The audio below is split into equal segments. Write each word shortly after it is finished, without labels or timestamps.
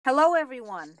Hello,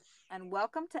 everyone, and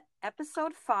welcome to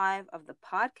episode 5 of the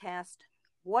podcast,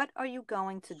 What Are You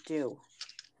Going to Do?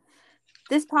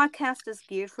 This podcast is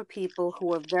geared for people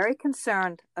who are very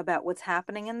concerned about what's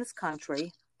happening in this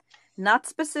country, not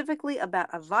specifically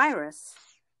about a virus,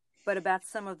 but about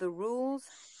some of the rules,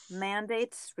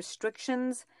 mandates,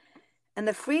 restrictions, and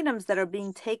the freedoms that are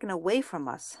being taken away from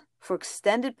us for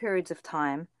extended periods of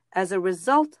time as a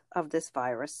result of this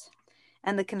virus,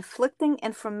 and the conflicting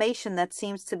information that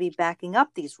seems to be backing up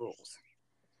these rules.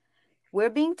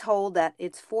 We're being told that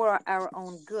it's for our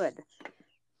own good.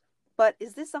 But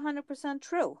is this 100%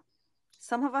 true?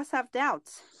 Some of us have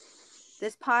doubts.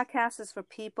 This podcast is for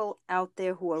people out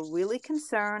there who are really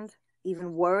concerned,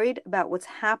 even worried about what's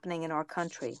happening in our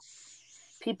country.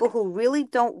 People who really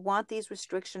don't want these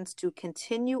restrictions to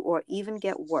continue or even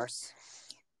get worse.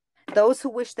 Those who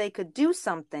wish they could do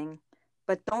something,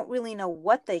 but don't really know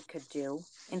what they could do.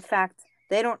 In fact,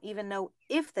 they don't even know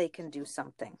if they can do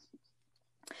something.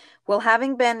 Well,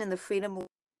 having been in the freedom movement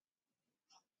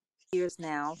for years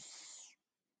now,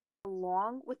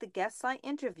 along with the guests I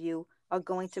interview, are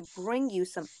going to bring you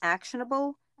some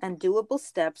actionable and doable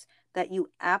steps that you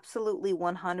absolutely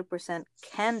 100%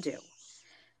 can do.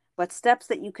 But steps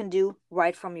that you can do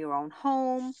right from your own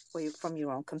home or from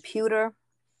your own computer.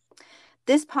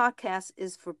 This podcast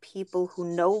is for people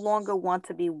who no longer want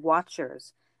to be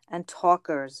watchers and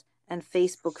talkers and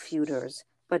Facebook feuders,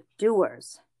 but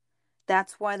doers.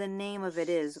 That's why the name of it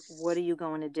is, What Are You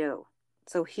Going to Do?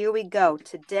 So here we go.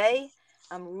 Today,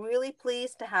 I'm really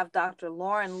pleased to have Dr.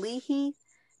 Lauren Leahy,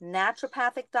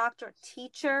 naturopathic doctor,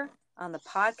 teacher, on the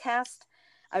podcast.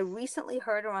 I recently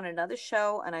heard her on another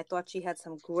show, and I thought she had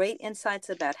some great insights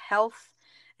about health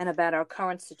and about our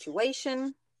current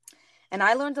situation. And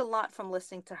I learned a lot from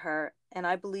listening to her, and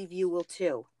I believe you will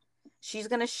too. She's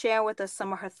going to share with us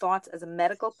some of her thoughts as a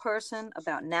medical person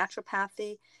about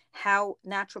naturopathy, how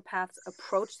naturopaths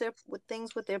approach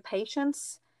things with their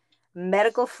patients,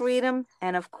 medical freedom,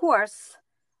 and of course,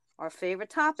 our favorite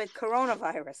topic,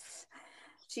 coronavirus.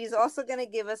 She's also going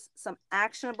to give us some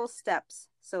actionable steps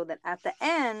so that at the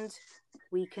end,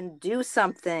 we can do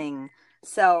something.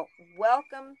 So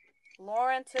welcome,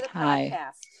 Lauren, to the Hi.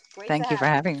 podcast. Great Thank to you for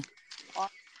have you. having me.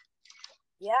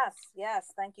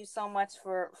 Yes. Thank you so much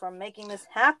for making this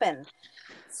happen.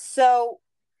 So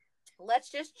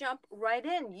let's just jump right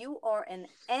in. You are an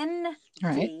ND,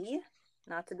 Right.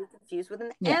 not to be confused with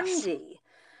an Yes. MD.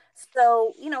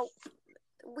 So,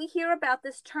 we hear about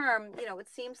this term, it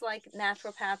seems like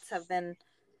naturopaths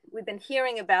we've been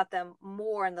hearing about them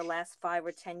more in the last 5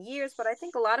 or 10 years, but I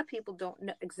think a lot of people don't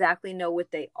exactly know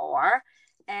what they are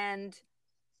and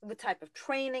what type of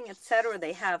training, etc.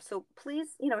 they have. So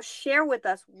please, share with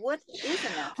us, what is a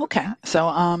naturopath? Okay.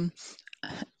 So,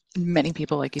 many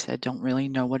people, like you said, don't really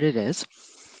know what it is.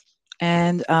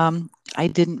 And I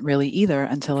didn't really either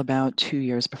until about 2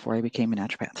 years before I became a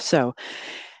naturopath. So,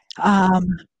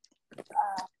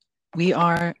 we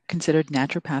are considered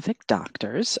naturopathic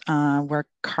doctors. We're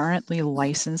currently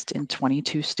licensed in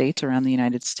 22 states around the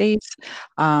United States,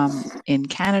 in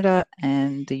Canada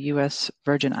and the U.S.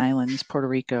 Virgin Islands, Puerto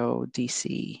Rico,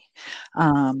 D.C.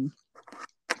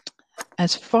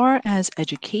 As far as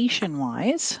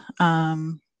education-wise,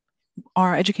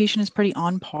 our education is pretty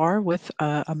on par with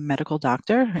a medical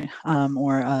doctor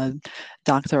or a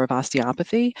doctor of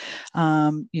osteopathy.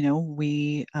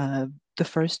 We the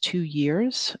first 2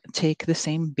 years take the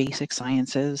same basic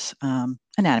sciences,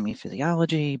 anatomy,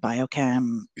 physiology,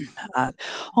 biochem,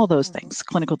 all those things,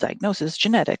 clinical diagnosis,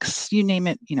 genetics, you name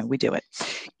it, we do it.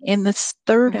 In the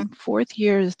third and fourth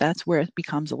years, that's where it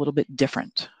becomes a little bit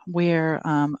different, where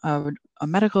an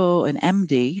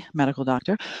MD, medical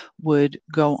doctor, would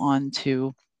go on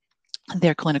to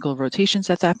their clinical rotations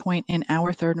at that point. In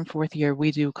our third and fourth year,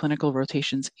 we do clinical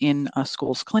rotations in a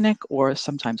school's clinic or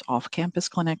sometimes off-campus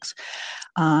clinics.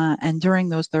 And during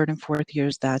those third and fourth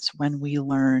years, that's when we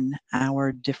learn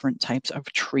our different types of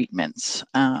treatments.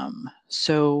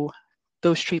 So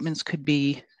those treatments could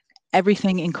be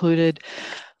everything included,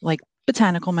 like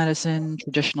botanical medicine,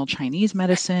 traditional Chinese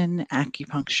medicine,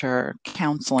 acupuncture,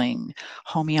 counseling,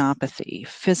 homeopathy,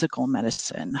 physical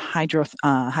medicine,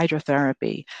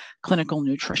 hydrotherapy, clinical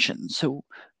nutrition. So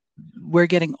we're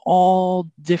getting all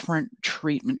different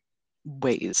treatment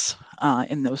ways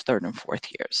in those third and fourth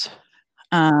years.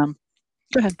 Go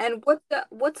ahead. And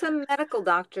what's a medical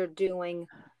doctor doing?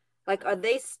 Like, are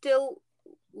they still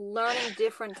learning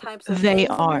different types of They things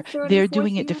in are. their third and They're fourth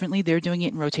doing it year? differently. They're doing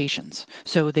it in rotations.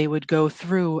 So they would go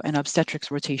through an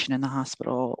obstetrics rotation in the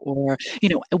hospital, or,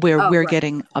 where Oh, we're right.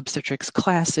 getting obstetrics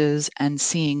classes and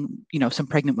seeing, some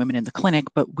pregnant women in the clinic,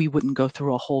 but we wouldn't go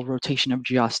through a whole rotation of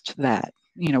just that.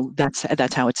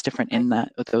 That's how it's different I in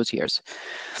those years.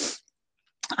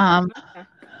 Um, okay.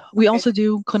 we Okay. also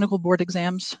do clinical board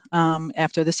exams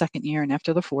after the second year and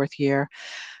after the fourth year.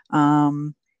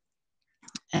 Um,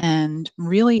 and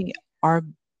really, our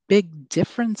big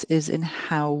difference is in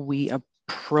how we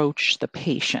approach the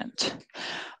patient.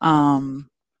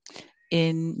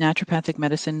 In naturopathic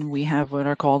medicine, we have what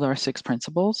are called our 6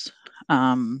 principles.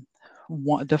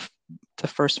 The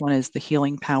first one is the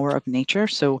healing power of nature.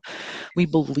 So we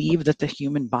believe that the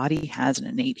human body has an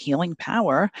innate healing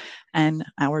power, and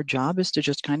our job is to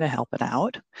just kind of help it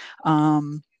out.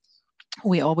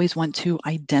 We always want to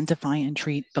identify and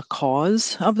treat the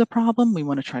cause of the problem. We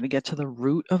want to try to get to the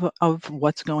root of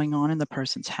what's going on in the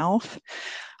person's health.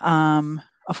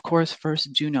 Of course,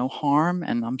 first, do no harm,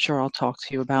 and I'm sure I'll talk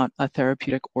to you about a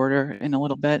therapeutic order in a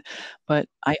little bit, but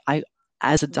I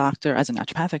as a doctor, as a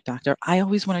naturopathic doctor, I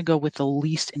always want to go with the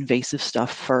least invasive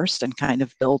stuff first and kind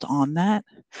of build on that.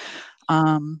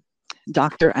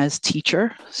 Doctor as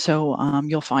teacher. So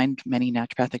you'll find many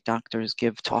naturopathic doctors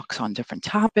give talks on different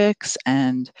topics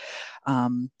and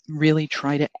really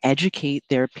try to educate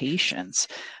their patients.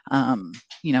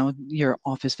 Your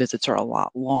office visits are a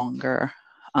lot longer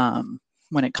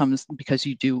when it comes, because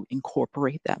you do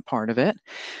incorporate that part of it.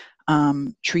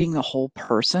 Treating the whole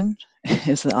person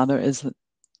is the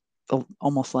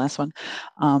almost last one.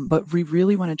 But we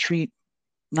really want to treat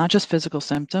not just physical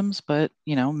symptoms, but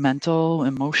mental,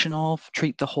 emotional,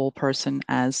 treat the whole person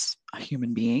as a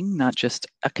human being, not just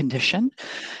a condition.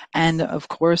 And of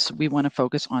course, we want to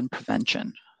focus on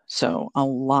prevention. So a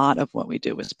lot of what we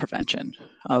do is prevention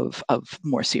of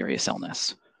more serious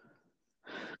illness.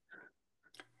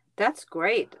 That's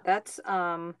great.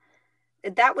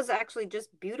 That was actually just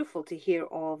beautiful to hear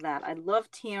all of that. I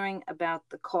loved hearing about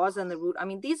the cause and the root. I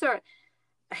mean, these are,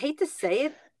 I hate to say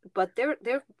it, but they're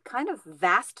kind of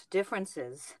vast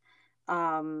differences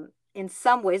in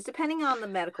some ways, depending on the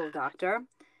medical doctor,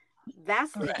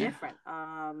 vastly Right. different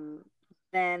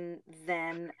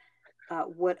than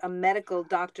what a medical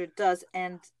doctor does.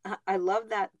 And I love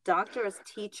that doctor as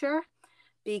teacher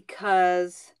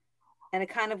because, and it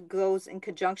kind of goes in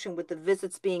conjunction with the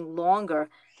visits being longer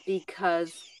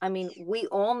because, I mean, we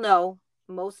all know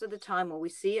most of the time when we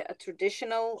see a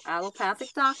traditional allopathic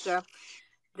doctor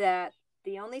that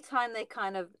the only time they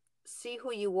kind of see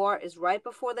who you are is right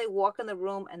before they walk in the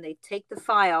room and they take the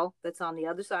file that's on the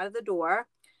other side of the door.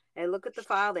 They look at the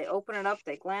file, they open it up,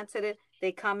 they glance at it,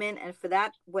 they come in, and for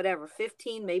that, whatever,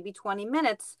 15, maybe 20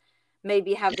 minutes,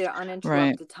 maybe have their Right.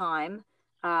 uninterrupted time.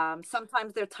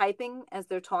 Sometimes they're typing as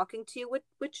they're talking to you,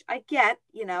 which I get,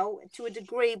 to a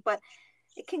degree, but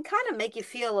it can kind of make you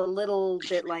feel a little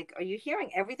bit like, are you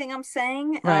hearing everything I'm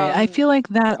saying? Right. I feel like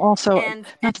that also, And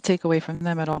not to take away from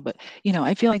them at all, but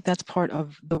I feel like that's part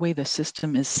of the way the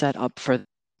system is set up for,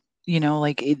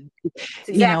 like it, it's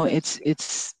exactly,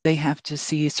 it's they have to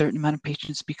see a certain amount of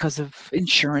patients because of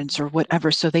insurance or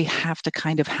whatever. So they have to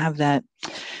kind of have that.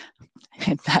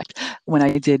 In fact, when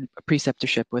I did a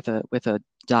preceptorship with a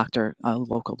doctor, a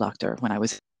local doctor, when I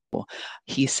was,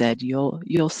 he said,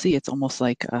 "You'll see, it's almost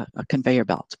like a conveyor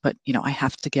belt, but I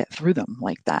have to get through them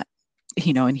like that."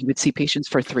 And he would see patients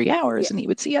for 3 hours, yeah, and he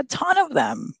would see a ton of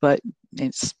them, but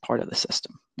it's part of the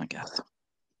system, I guess.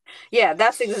 yeah,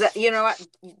 that's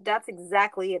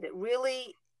exactly it. It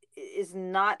really is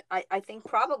not, I think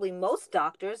probably most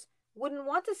doctors wouldn't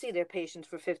want to see their patients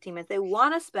for 15 minutes. They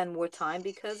want to spend more time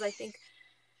because I think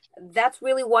that's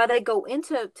really why they go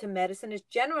into medicine is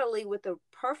generally with the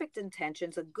perfect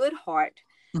intentions, a good heart.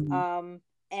 Mhm. Um,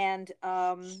 and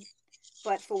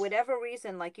but for whatever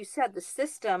reason, like you said, the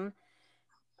system,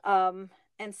 um,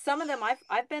 and some of them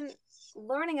I've been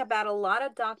learning about a lot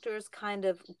of doctors kind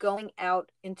of going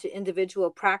out into individual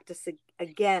practice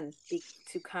again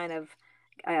to kind of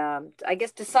I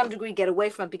guess to some degree get away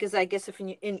from it because I guess if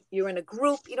you're in a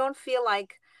group, you don't feel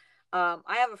like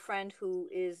I have a friend who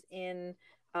is in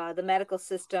the medical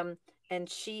system, and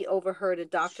she overheard a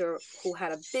doctor who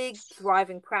had a big,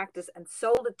 thriving practice and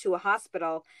sold it to a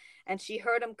hospital. And she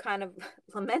heard him kind of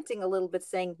lamenting a little bit,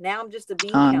 saying, "Now I'm just a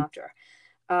bean Um, counter."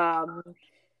 Um,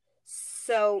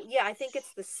 so, yeah, I think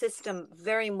it's the system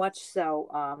very much so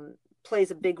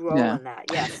plays a big role yeah, in that.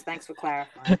 Yes, thanks for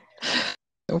clarifying.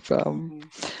 no problem.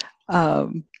 Mm-hmm.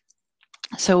 Um,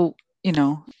 so,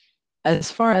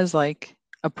 as far as like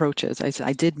approaches,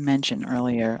 I did mention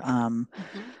earlier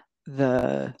Mm-hmm.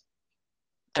 the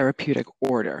therapeutic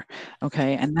order.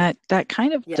 Okay. And that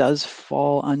kind of Yes. does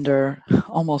fall under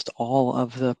almost all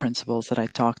of the principles that I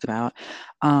talked about.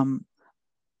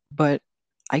 But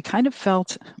I kind of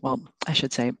felt, well, I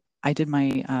should say, I did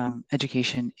my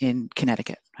education in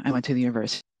Connecticut. I went to the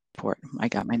University of Newport. I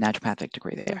got my naturopathic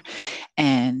degree there.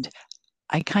 And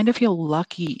I kind of feel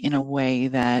lucky in a way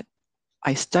that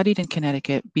I studied in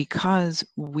Connecticut because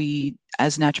we,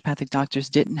 as naturopathic doctors,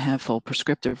 didn't have full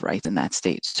prescriptive rights in that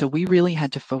state. So we really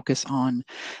had to focus on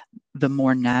the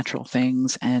more natural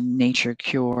things and nature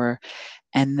cure.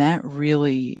 And that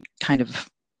really kind of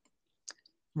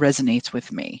resonates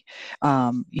with me.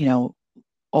 You know,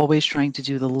 always trying to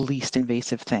do the least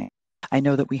invasive thing. I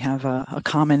know that we have a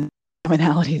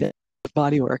commonality that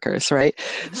body workers, right?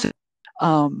 Mm-hmm. So,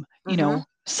 you Mm-hmm. know,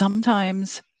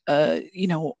 sometimes, you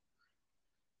know,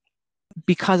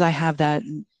 because I have that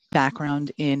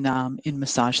background in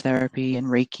massage therapy and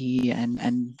Reiki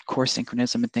and core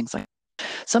synchronism and things like that,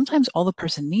 sometimes all the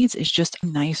person needs is just a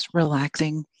nice,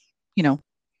 relaxing, you know,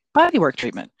 body work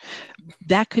treatment.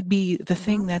 That could be the Mm-hmm.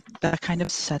 thing that kind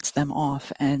of sets them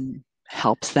off and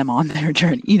helps them on their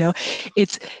journey. You know,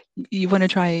 it's, you want to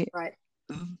try Right.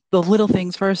 the little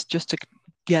things first just to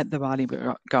get the body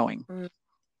going. Mm.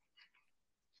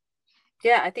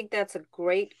 Yeah, I think that's a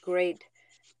great, great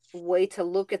way to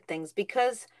look at things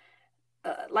because,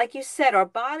 like you said, our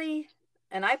body,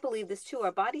 and I believe this too,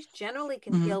 our bodies generally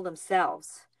can Mm-hmm. heal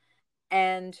themselves.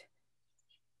 And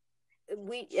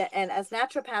and as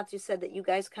naturopaths, you said that you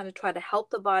guys kind of try to help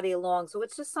the body along. So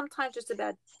it's just sometimes just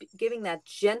about giving that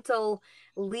gentle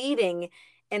leading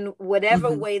in whatever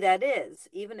Mm-hmm. way that is,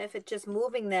 even if it's just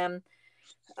moving them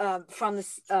from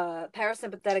the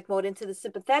parasympathetic mode into the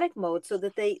sympathetic mode so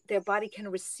that their body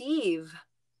can receive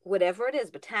whatever it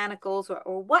is, botanicals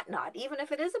or whatnot, even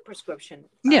if it is a prescription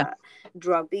Yeah.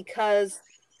 drug, because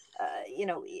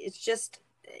it's just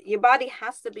your body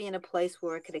has to be in a place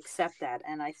where it could accept that.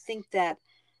 And I think that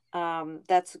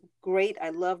that's great. I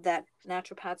love that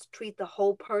naturopaths treat the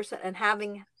whole person. And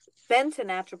having been to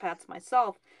naturopaths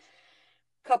myself,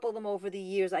 a couple of them over the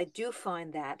years, I do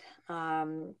find that.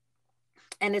 And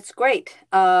it's great.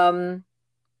 And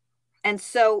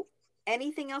so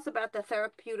anything else about the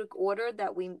therapeutic order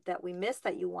that we missed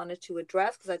that you wanted to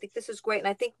address? Because I think this is great. And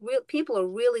I think people are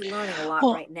really learning a lot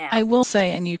Well, right I now. will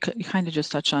say, and you kind of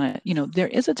just touched on it, you know, there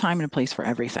is a time and a place for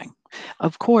everything.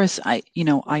 Of course, I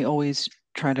always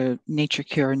try to nature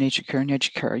cure, nature cure,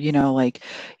 nature cure, like,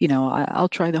 I'll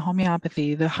try the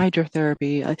homeopathy, the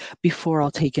hydrotherapy before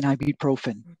I'll take an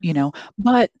ibuprofen, Mm-hmm.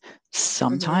 but Mm-hmm.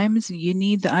 sometimes you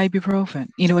need the ibuprofen.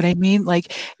 You know what I mean?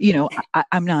 Like,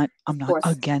 I'm Of not course.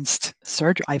 against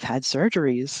surgery. I've had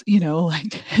surgeries,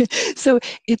 like, so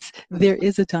there Mm-hmm.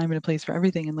 is a time and a place for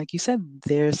everything. And like you said,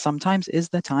 there sometimes is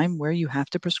the time where you have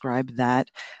to prescribe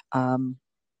um,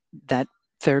 that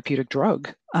therapeutic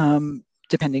drug,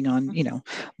 depending on,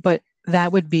 but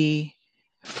that would be,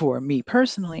 for me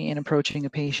personally, in approaching a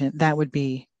patient, that would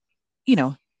be, you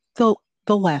know, the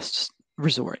the last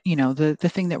resort, the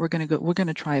thing that we're going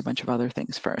to try a bunch of other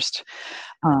things first.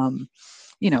 Um,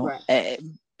 you know, Right. eh,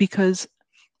 because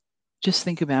just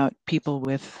think about people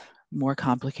with more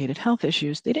complicated health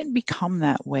issues. They didn't become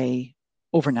that way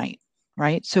overnight,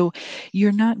 right? So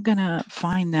you're not going to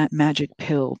find that magic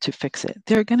pill to fix it.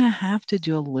 They're going to have to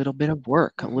do a little bit of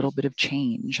work, a Mm-hmm. little bit of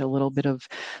change, a little bit of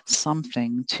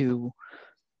something to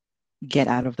get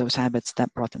out of those habits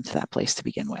that brought them to that place to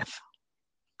begin with,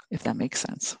 if that makes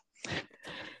sense.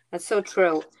 That's so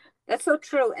true. That's so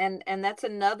true. And that's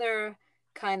another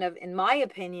kind of, in my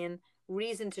opinion,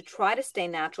 reason to try to stay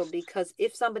natural, because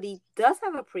if somebody does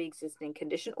have a pre-existing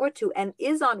condition or two and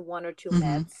is on one or two Mm-hmm.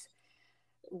 meds,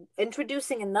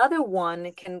 introducing another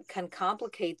one can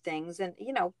complicate things. And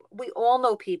we all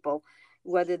know people,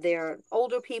 whether they're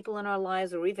older people in our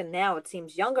lives or even now it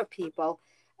seems younger people,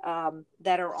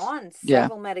 that are on Yeah.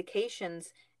 several medications,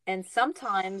 and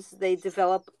sometimes they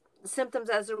develop symptoms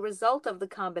as a result of the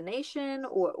combination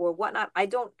or whatnot. I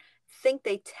don't think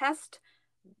they test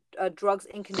drugs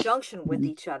in conjunction with Mm-hmm.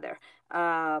 each other,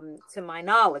 to my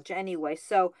knowledge anyway.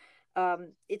 So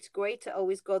it's great to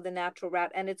always go the natural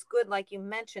route. And it's good, like you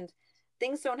mentioned,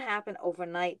 things don't happen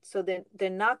overnight. So they're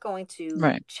not going to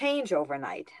Right. change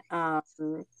overnight.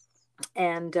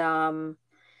 And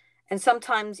and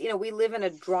sometimes, we live in a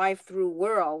drive-through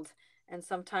world, and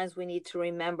sometimes we need to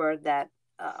remember that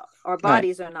our Right.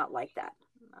 bodies are not like that.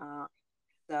 Uh,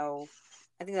 so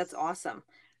I think that's awesome.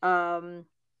 Um,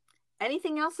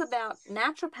 Anything else about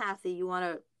naturopathy you want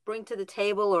to bring to the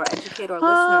table or educate our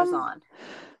listeners Um, on?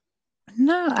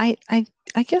 no,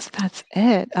 I guess that's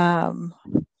it.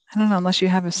 I don't know, unless you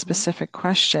have a specific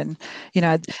question,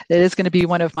 it is going to be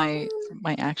one of my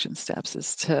action steps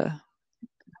is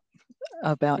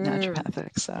about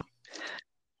naturopathic. So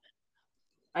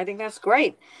I think that's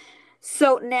great.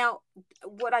 So now,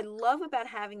 what I love about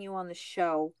having you on the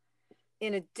show,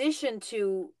 in addition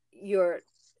to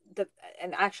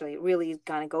and actually it really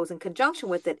kind of goes in conjunction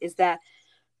with it, is that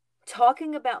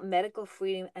talking about medical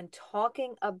freedom and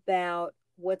talking about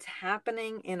what's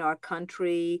happening in our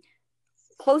country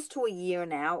close to a year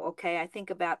now. Okay, I think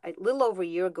about a little over a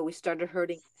year ago, we started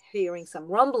hearing some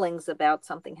rumblings about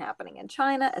something happening in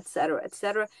China, et cetera, et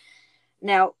cetera.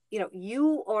 Now,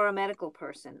 you are a medical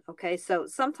person, okay? So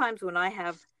sometimes when I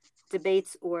have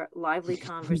debates or lively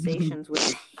conversations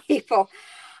with people,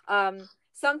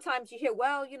 sometimes you hear,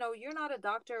 well, you're not a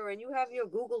doctor and you have your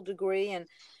Google degree and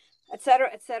et cetera,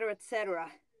 et cetera, et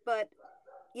cetera. But,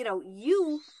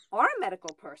 you are a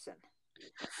medical person.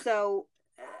 So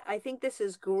I think this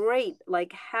is great.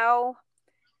 Like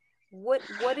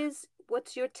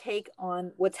what's your take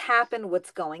on what's happened,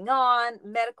 what's going on,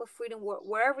 medical freedom,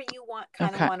 wherever you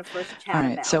okay. want to first All chat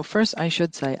right. about. So first, I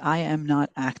should say I am not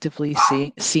actively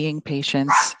seeing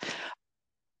patients.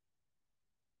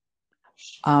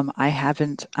 I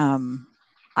haven't.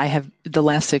 I have the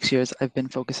last 6 years I've been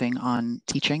focusing on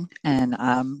teaching, and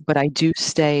but I do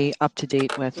stay up to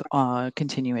date with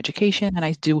continuing education, and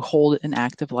I do hold an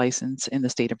active license in the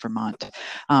state of Vermont.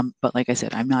 But like I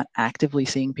said, I'm not actively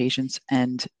seeing patients,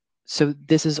 and so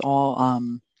this is all.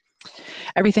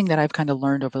 Everything that I've kind of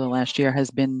learned over the last year has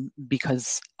been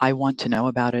because I want to know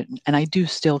about it, and I do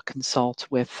still consult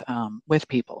with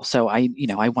people. So I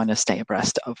want to stay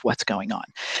abreast of what's going on.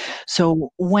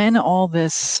 So when all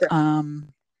this Sure.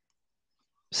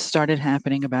 started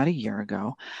happening about a year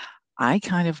ago, I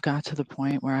kind of got to the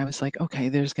point where I was like, okay,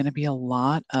 there's going to be a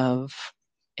lot of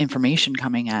information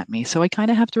coming at me, so I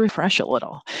kind of have to refresh a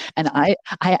little. And I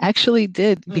actually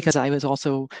did, because I was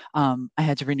also I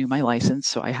had to renew my license,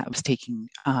 so I was taking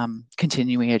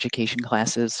continuing education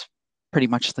classes pretty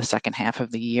much the second half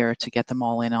of the year to get them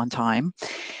all in on time.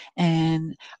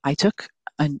 And I took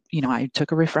I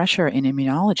took a refresher in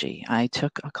immunology. I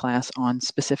took a class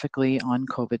specifically on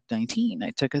COVID-19.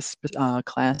 I took a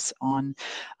class on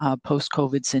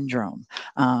post-COVID syndrome.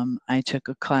 I took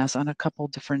a class on a couple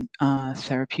different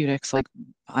therapeutics like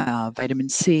vitamin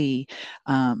C,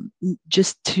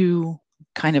 just to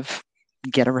kind of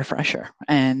get a refresher.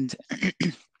 And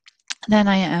then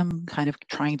I am kind of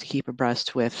trying to keep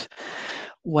abreast with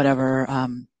whatever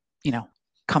you know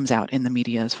comes out in the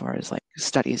media as far as like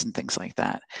studies and things like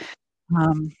that.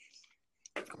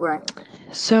 Right.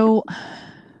 So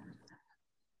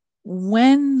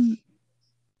when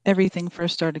everything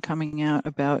first started coming out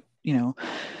about the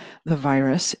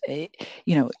virus, it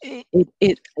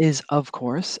is, of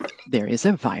course, there is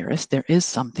a virus, there is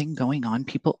something going on,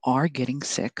 people are getting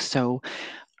sick. So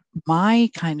my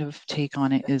kind of take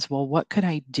on it is, well, what could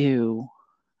I do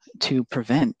to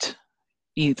prevent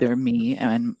either me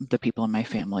and the people in my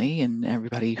family and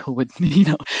everybody who would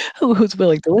who's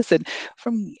willing to listen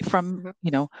from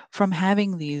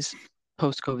having these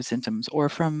post-COVID symptoms, or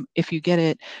from, if you get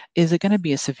it, is it going to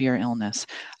be a severe illness?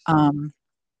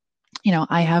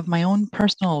 I have my own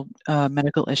personal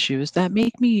medical issues that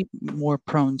make me more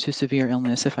prone to severe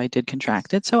illness if I did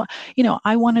contract it. So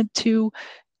I wanted to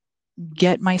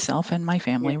get myself and my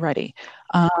family ready.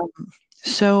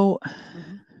 So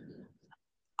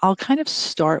I'll kind of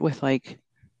start with, like,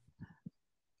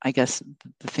 I guess,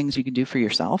 the things you can do for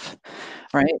yourself,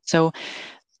 right? So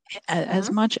as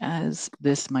much as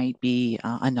this might be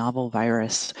a novel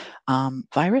virus,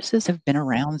 viruses have been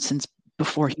around since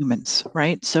before humans,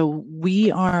 right? So we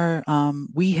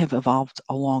have evolved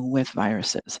along with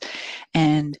viruses,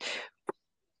 and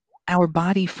our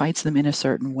body fights them in a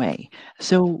certain way.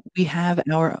 So we have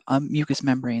our mucous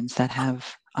membranes that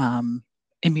have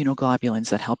immunoglobulins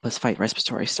that help us fight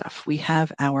respiratory stuff. We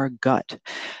have our gut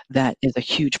that is a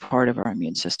huge part of our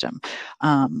immune system.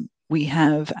 We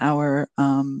have our,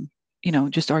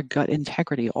 just our gut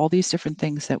integrity, all these different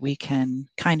things that we can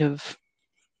kind of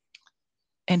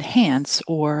enhance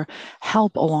or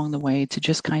help along the way to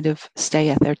just kind of stay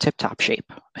at their tip-top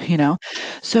shape,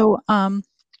 So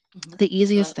the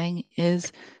easiest thing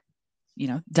is,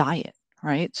 diet,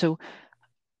 right? So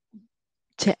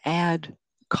to add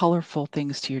colorful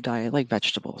things to your diet, like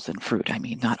vegetables and fruit, I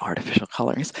mean, not artificial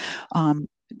colors,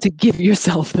 to give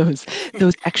yourself those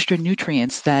extra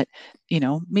nutrients that,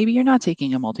 maybe you're not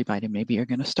taking a multivitamin, maybe you're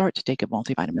going to start to take a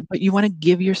multivitamin, but you want to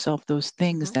give yourself those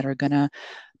things that are going to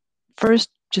first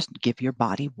just give your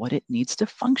body what it needs to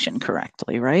function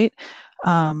correctly, right?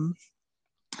 And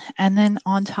then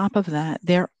on top of that,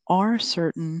 there are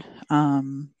certain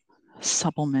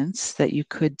supplements that you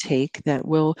could take that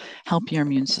will help your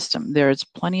immune system. There's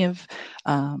plenty of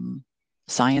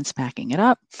science backing it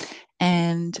up.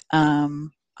 And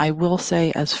I will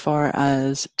say, as far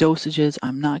as dosages,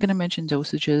 I'm not going to mention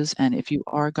dosages. And if you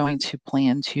are going to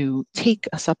plan to take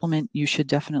a supplement, you should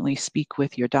definitely speak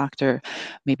with your doctor,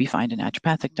 maybe find a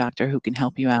naturopathic doctor who can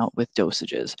help you out with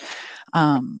dosages.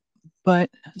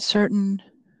 But certain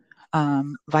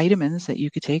vitamins that you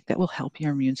could take that will help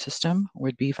your immune system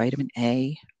would be vitamin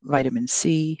A, vitamin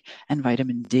C, and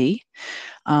vitamin D.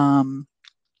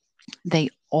 They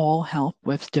all help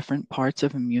with different parts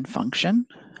of immune function.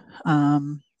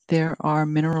 There are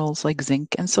minerals like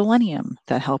zinc and selenium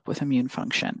that help with immune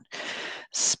function.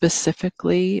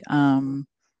 Specifically,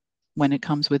 when it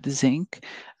comes with zinc,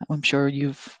 I'm sure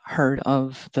you've heard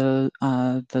of the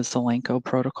Zelenko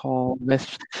protocol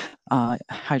with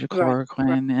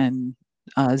hydrochloroquine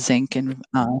and zinc, and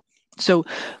so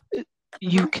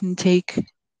you can take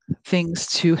things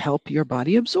to help your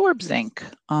body absorb zinc.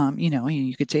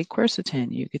 You could take quercetin,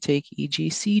 you could take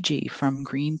EGCG from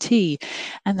green tea,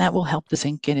 and that will help the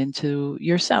zinc get into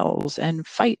your cells and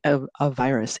fight a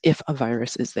virus if a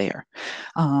virus is there.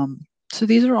 So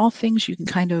these are all things you can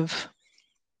kind of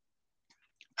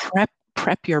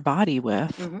prep your body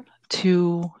with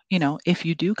to, if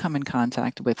you do come in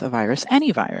contact with a virus,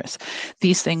 any virus,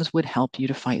 these things would help you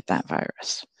to fight that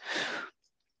virus.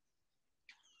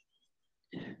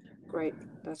 Great.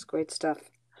 That's great stuff.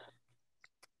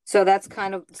 So that's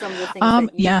kind of some of the things that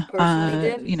you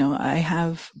personally did? I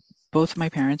have both my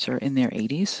parents are in their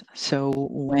 80s. So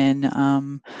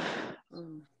when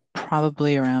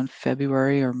probably around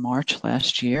February or March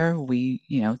last year, we,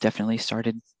 definitely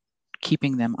started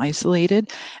keeping them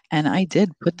isolated. And I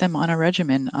did put them on a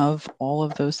regimen of all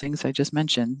of those things I just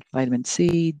mentioned: vitamin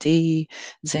C, D,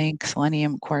 zinc,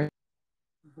 selenium, quercetin,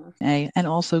 A, and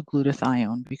also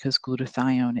glutathione, because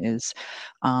glutathione is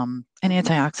an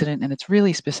antioxidant, and it's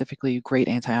really specifically a great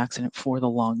antioxidant for the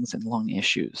lungs and lung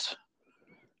issues.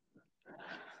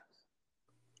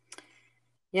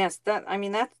 Yes,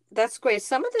 that's great.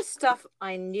 Some of this stuff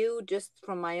I knew just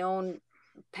from my own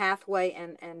pathway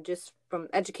and just from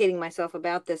educating myself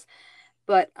about this,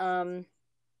 but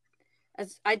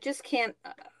as I just can't.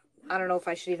 I don't know if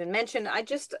I should even mention. I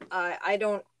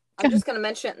don't. I'm just going to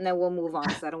mention it and then we'll move on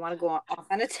because I don't want to go off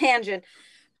on a tangent.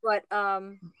 But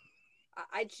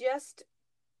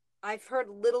I've heard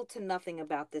little to nothing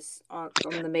about this from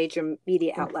the major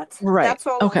media outlets. Right. That's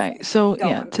all. Okay. So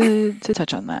yeah, to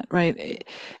touch on that, right?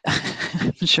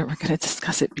 I'm sure we're going to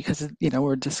discuss it because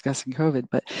we're discussing COVID,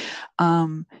 but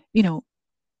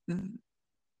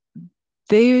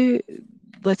they,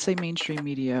 let's say mainstream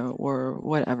media or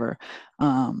whatever,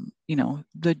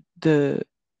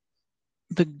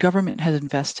 the government has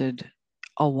invested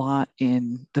a lot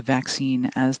in the vaccine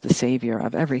as the savior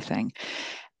of everything,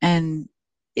 and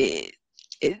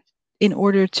in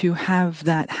order to have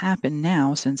that happen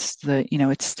now, since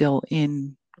it's still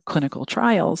in clinical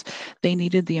trials, they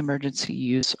needed the emergency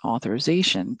use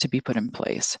authorization to be put in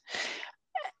place.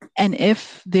 And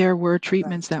if there were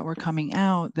treatments that were coming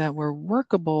out that were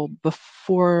workable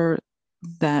before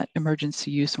that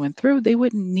emergency use went through, they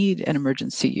wouldn't need an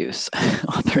emergency use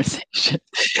authorization,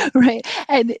 right?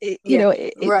 And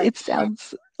it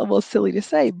sounds almost silly to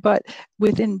say, but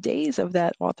within days of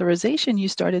that authorization, you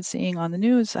started seeing on the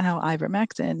news how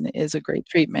ivermectin is a great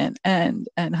treatment, and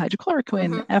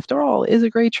hydrochloroquine, after all, is a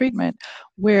great treatment,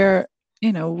 where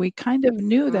we kind of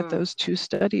knew that those two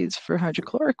studies for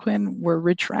hydrochloroquine were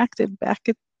retracted back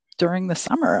during the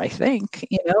summer, I think,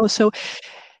 so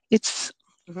it's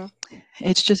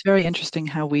just very interesting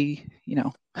how we,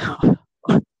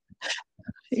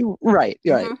 right.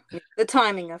 The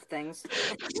timing of things.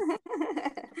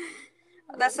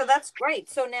 That's great.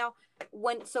 So now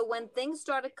when things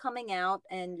started coming out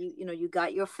and you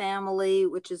got your family,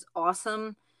 which is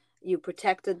awesome, you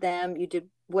protected them, you did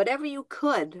whatever you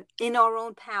could in our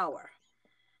own power.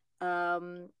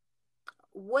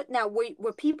 What now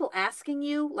were people asking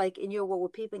you, like in your world, were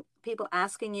people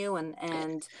asking you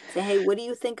and say, hey, what do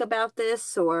you think about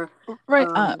this? Or right.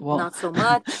 Well, not so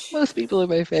much. Most people in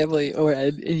my family or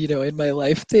in my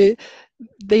life, they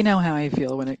know how I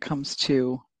feel when it comes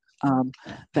to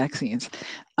vaccines.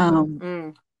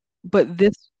 But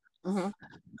this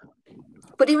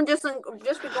But even just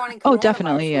regarding coronavirus, oh,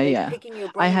 definitely, were they yeah. picking your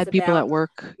I brains had people about at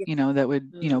work, that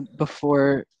would,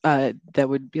 before that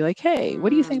would be like, hey,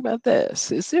 what do you think about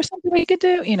this? Is there something we could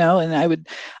do? And I would,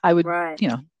 right.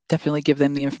 Definitely give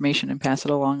them the information and pass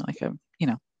it along like a,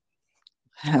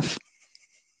 have.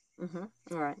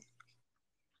 Right.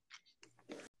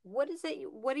 what is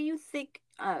it? What do you think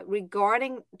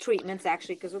regarding treatments?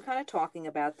 Actually, because we're kind of talking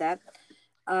about that.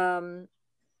 Um,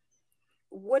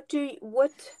 what do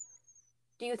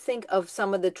you think of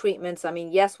some of the treatments? I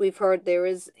mean, yes, we've heard there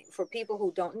is, for people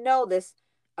who don't know this.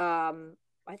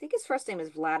 I think his first name is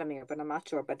Vladimir, but I'm not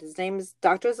sure. But his name is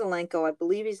Dr. Zelenko. I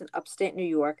believe he's in upstate New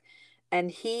York,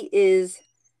 and he is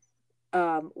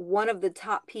one of the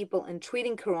top people in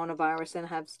treating coronavirus and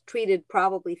has treated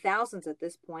probably thousands at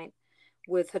this point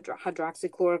with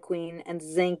hydroxychloroquine and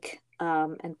zinc,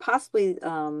 and possibly,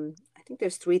 I think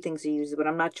there's three things he uses, but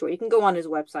I'm not sure. You can go on his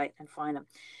website and find them.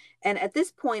 And at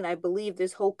this point, I believe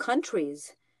there's whole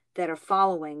countries that are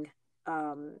following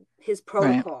his Right.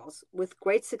 protocols with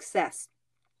great success.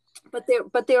 But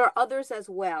there are others as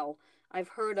well. I've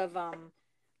heard of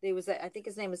there was I think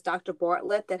his name is Dr.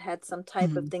 Bartlett that had some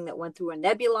type of Mm. thing that went through a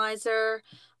nebulizer.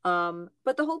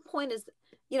 But the whole point is,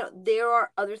 there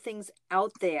are other things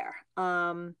out there.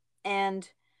 And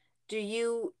do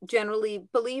you generally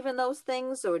believe in those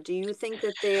things, or do you think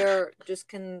that they're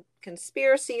just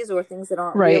conspiracies or things that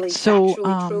aren't Right. really So,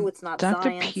 factually true? It's not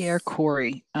Dr. Pierre science.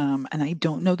 Corey, and I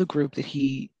don't know the group that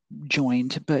he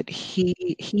joined, but he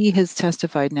has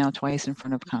testified now twice in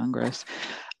front of Congress,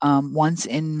 once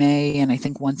in May and I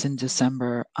think once in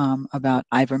December, about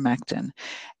ivermectin.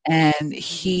 And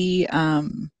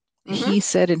Mm-hmm. he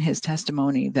said in his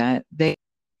testimony that they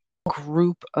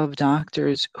group of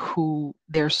doctors who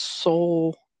their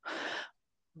sole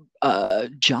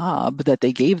job that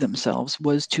they gave themselves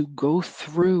was to go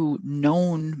through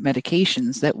known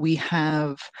medications that we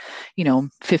have,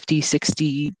 50,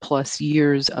 60 plus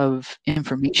years of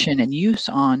information and use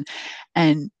on,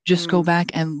 and just go Mm.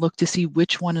 back and look to see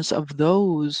which ones of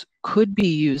those could be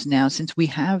used now, since we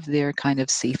have their kind of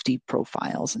safety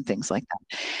profiles and things like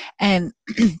that. And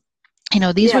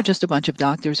these were Yeah. just a bunch of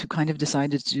doctors who kind of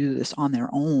decided to do this on their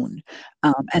own.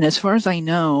 And as far as I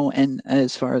know, and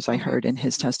as far as I Mm-hmm. heard in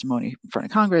his testimony in front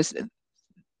of Congress,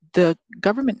 the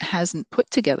government hasn't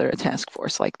put together a task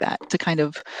force like that to kind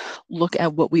of look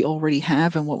at what we already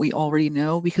have and what we already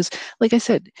know. Because, like I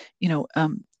said,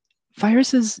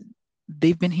 viruses,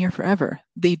 they've been here forever.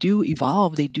 They do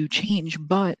evolve, they do change,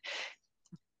 but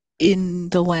in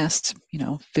the last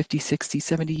 50, 60,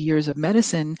 70 years of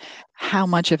medicine, how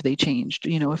much have they changed?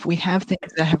 If we have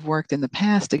things that have worked in the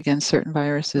past against certain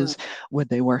viruses, would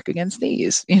they work against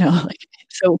these?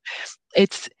 So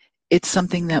it's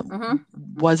something that Mm-hmm.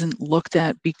 wasn't looked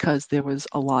at because there was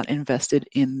a lot invested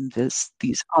in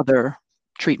these other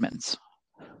treatments.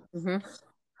 Mm-hmm.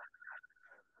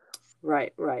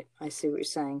 Right. I see what you're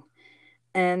saying.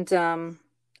 And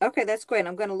okay, that's great.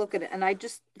 I'm going to look at it. And I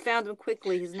just found him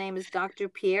quickly. His name is Dr.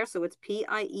 Pierre, so it's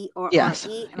Yes.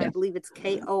 Pierre, and I Yeah. believe it's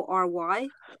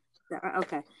Kory.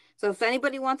 Okay. So if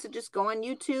anybody wants to just go on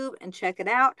YouTube and check it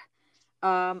out,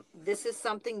 this is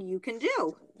something you can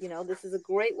do. This is a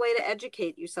great way to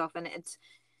educate yourself, and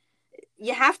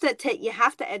you have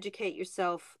to educate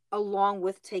yourself along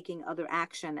with taking other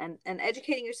action, and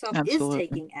educating yourself is Absolutely.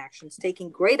 taking actions, taking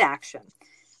great action.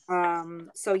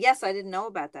 So yes, I didn't know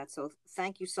about that. So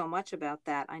thank you so much about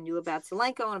that. I knew about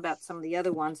Zelenko and about some of the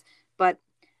other ones, but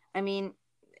I mean,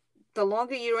 the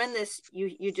longer you're in this,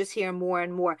 you just hear more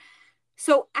and more.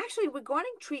 So actually,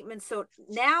 regarding treatment, so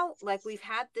now, like, we've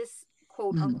had this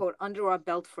quote Mhm. unquote under our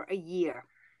belt for a year.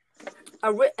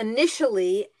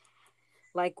 Initially,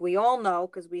 like we all know,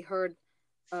 because we heard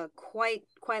quite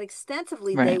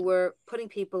extensively, they Right. were putting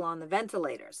people on the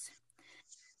ventilators.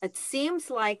 It seems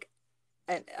like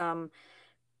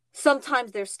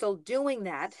sometimes they're still doing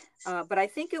that, but I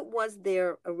think it was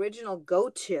their original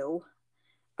go-to.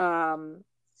 Um,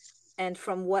 and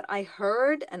from what I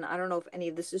heard, and I don't know if any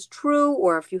of this is true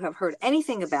or if you have heard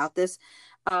anything about this,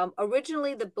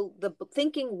 originally the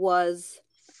thinking was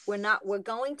we're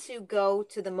going to go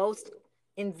to the most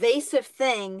invasive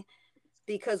thing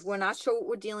because we're not sure what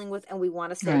we're dealing with and we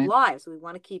want to save Right. lives. We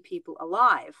want to keep people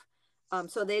alive.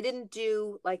 So they didn't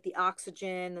do like the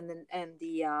oxygen and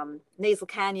the nasal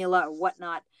cannula or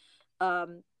whatnot.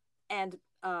 Um, and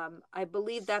I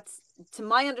believe that's, to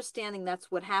my understanding, that's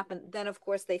what happened. Then, of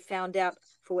course, they found out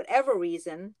for whatever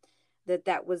reason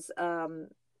that was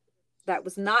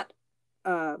not,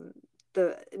 um,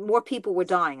 the more people were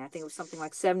dying. I think it was something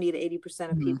like 70 to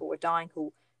 80% of Mhm. people were dying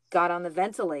who got on the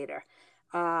ventilator.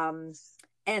 Um,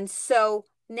 and so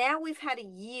now we've had a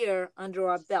year under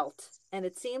our belt, and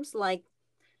it seems like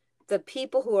the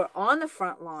people who are on the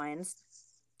front lines,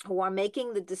 who are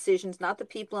making the decisions, not the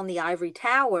people in the ivory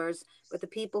towers, but the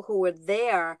people who are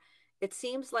there, it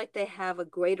seems like they have a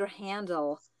greater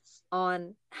handle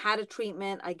on how to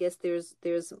treatment. I guess there's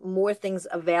more things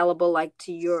available, like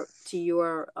to your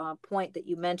point that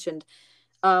you mentioned.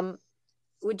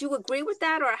 Would you agree with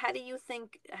that, or how do you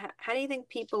think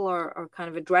people are kind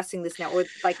of addressing this now, or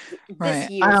like this Right.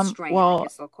 year's strain, I Well,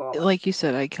 guess I'll call it. like you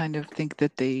said, I kind of think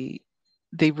that they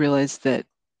realized that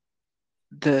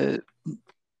the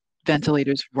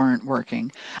ventilators weren't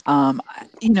working.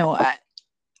 You know,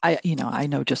 I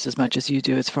know just as much as you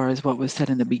do as far as what was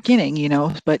said in the beginning,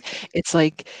 but it's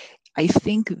like I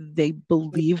think they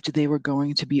believed they were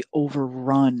going to be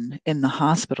overrun in the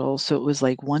hospital. So it was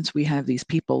like, once we have these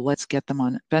people, let's get them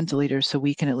on ventilators so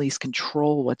we can at least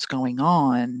control what's going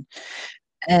on.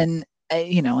 And,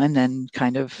 and then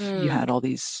kind of you Mm, had all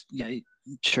these, I'm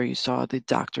sure you saw the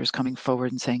doctors coming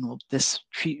forward and saying, well,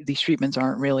 these treatments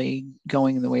aren't really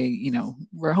going the way,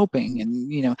 we're hoping.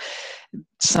 And,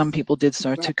 some people did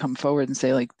start right. to come forward and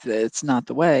say, like, it's not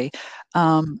the way.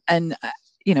 And,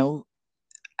 you know,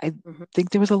 I Hmm.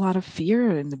 think there was a lot of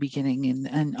fear in the beginning,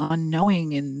 and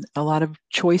unknowing, and a lot of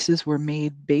choices were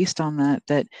made based on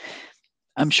that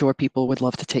I'm sure people would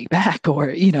love to take back,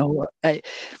 or,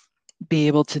 be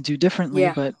able to do differently,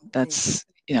 Yeah. but that's,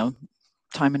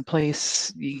 time and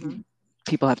place. Mm-hmm.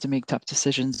 People have to make tough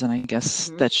decisions, and I guess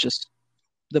Hmm. that's just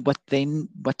what they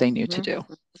knew to Hmm. do.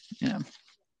 Yeah.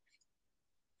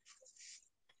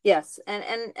 Yes,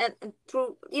 and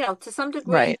through, to some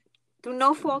degree, Right. through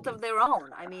no fault of their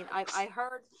own. I mean, I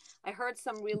heard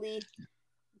some really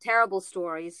terrible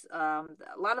stories. A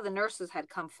lot of the nurses had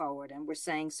come forward and were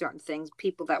saying certain things.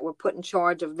 People that were put in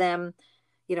charge of them,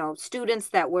 students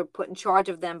that were put in charge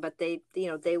of them, but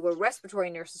they were respiratory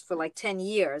nurses for like 10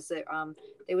 years.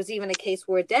 There was even a case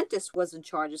where a dentist was in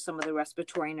charge of some of the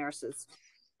respiratory nurses.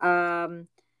 Um,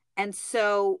 and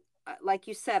so, like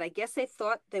you said, I guess they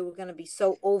thought they were going to be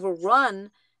so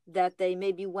overrun that they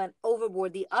maybe went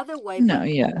overboard the other way, No, but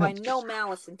yeah. by no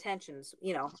malice intentions,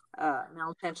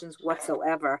 malintentions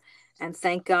whatsoever. And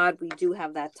thank God we do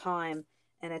have that time.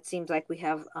 And it seems like we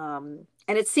have, and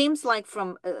it seems like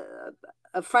from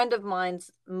a friend of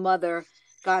mine's mother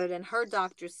got it, and her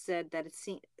doctor said that it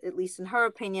seemed, at least in her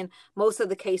opinion, most of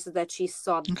the cases that she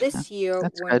saw Okay. this year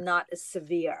That's were good. not as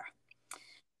severe.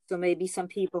 So maybe some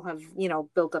people have,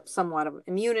 built up somewhat of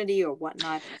immunity or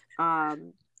whatnot.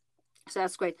 Um, so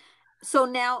that's great. So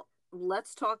now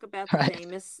let's talk about the Right.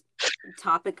 famous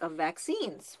topic of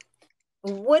vaccines.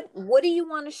 What do you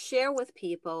want to share with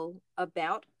people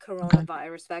about Okay.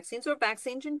 coronavirus vaccines or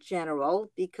vaccines in general?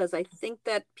 Because I think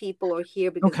that people are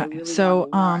here because they Okay. really want to So,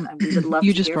 learn, and we would love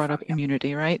you to just hear brought from up you.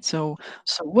 immunity, right? So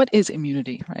what is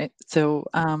immunity, right? So,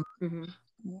 Hmm.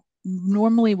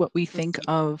 normally what we think Hmm.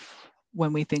 of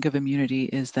when we think of immunity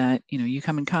is that, you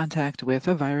come in contact with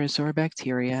a virus or a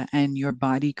bacteria, and your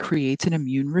body creates an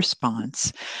immune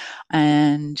response,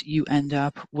 and you end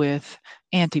up with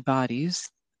antibodies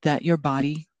that your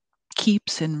body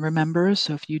keeps and remembers.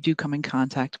 So if you do come in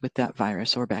contact with that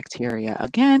virus or bacteria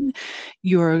again,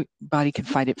 your body can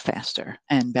fight it faster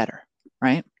and better,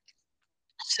 right?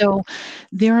 So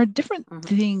there are different Hmm.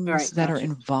 things Right, that are gotcha.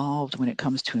 involved when it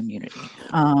comes to immunity.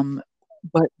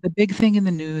 But the big thing in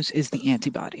the news is the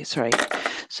antibodies, right?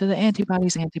 So the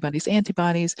antibodies,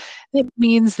 it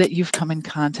means that you've come in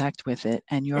contact with it,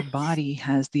 and your body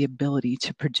has the ability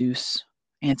to produce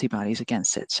antibodies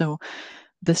against it. So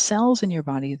the cells in your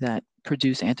body that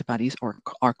produce antibodies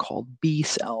are called B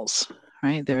cells,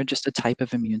 right? They're just a type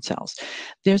of immune cells.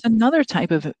 There's another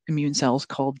type of immune cells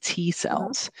called T Hmm.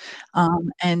 cells.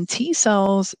 And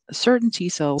certain T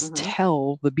cells Hmm.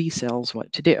 tell the B cells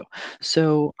what to do.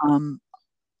 So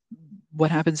what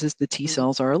happens is the T Hmm.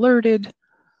 cells are alerted.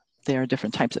 There are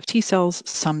different types of T cells.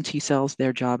 Some T cells,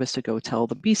 their job is to go tell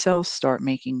the B cells, start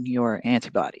making your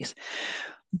antibodies.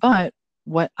 But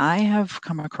what I have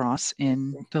come across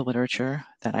in the literature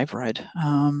that I've read,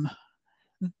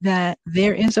 that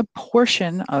there is a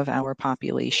portion of our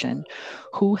population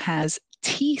who has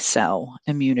T cell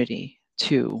immunity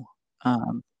to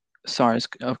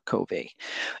SARS-CoV,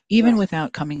 even Right.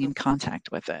 without coming in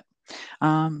contact with it.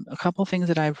 A couple things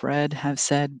that I've read have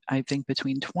said, I think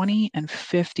between 20 and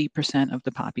 50% of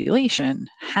the population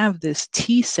have this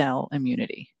T cell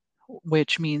immunity,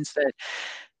 which means that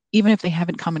even if they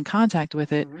haven't come in contact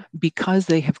with it, Hmm. because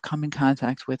they have come in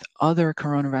contact with other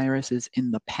coronaviruses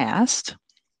in the past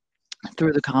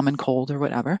through the common cold or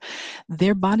whatever,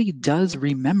 their body does Hmm.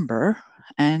 remember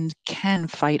and can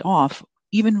fight off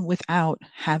even without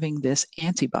having this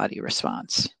antibody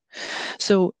response.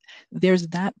 So there's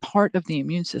that part of the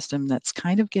immune system that's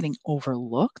kind of getting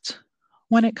overlooked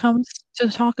when it comes to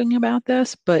talking about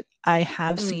this, but I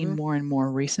have seen Hmm. more and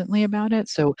more recently about it.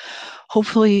 So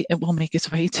hopefully it will make its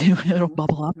way to, it'll Hmm.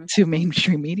 bubble up Hmm. to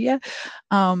mainstream media.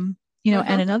 And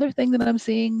Hmm. another thing that I'm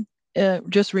seeing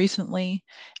just recently,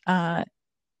 uh,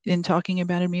 in talking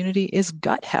about immunity is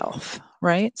gut health,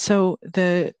 right? So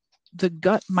the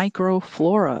gut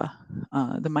microflora,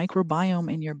 the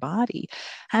microbiome in your body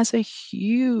has a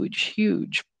huge,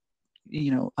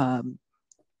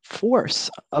 force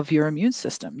of your immune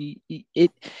system.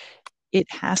 It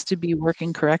has to be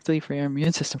working correctly for your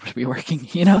immune system to be working,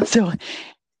 so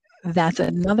that's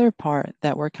another part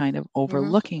that we're kind of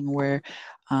overlooking where,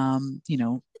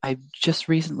 I've just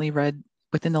recently read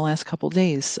within the last couple of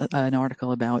days an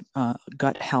article about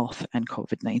gut health and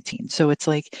COVID-19. So it's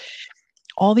like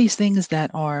all these things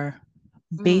that are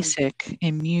basic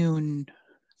immune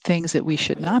things that we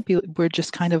should not be, we're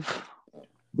just kind of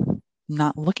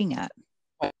not looking at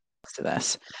to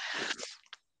this.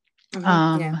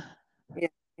 Yeah.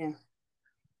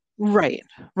 Right,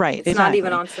 It's exactly. not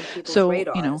even on some people's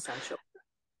radar, essentially.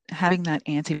 Having that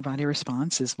antibody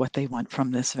response is what they want from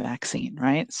this vaccine,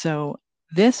 right? So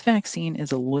this vaccine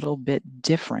is a little bit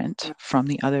different from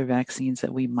the other vaccines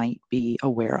that we might be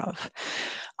aware of.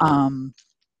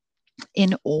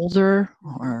 In older,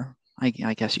 or I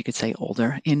guess you could say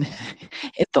older, in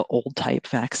the old type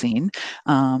vaccine,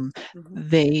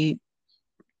 they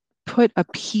put a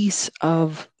piece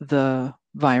of the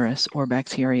virus or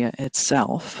bacteria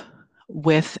itself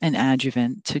with an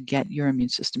adjuvant to get your immune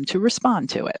system to respond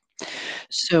to it.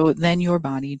 So then your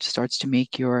body starts to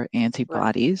make your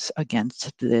antibodies against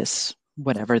this,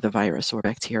 whatever the virus or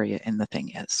bacteria in the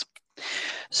thing is.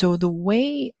 So the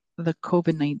way the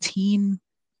COVID-19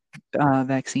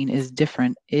 vaccine is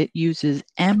different. It uses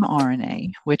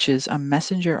mRNA, which is a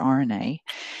messenger RNA,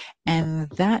 and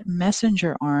that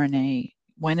messenger RNA,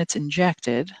 when it's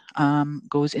injected,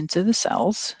 goes into the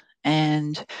cells.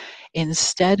 And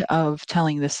instead of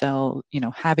telling the cell,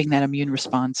 having that immune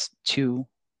response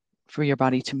for your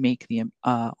body to make the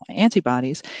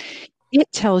antibodies, it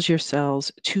tells your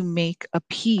cells to make a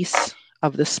piece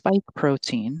of the spike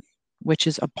protein, which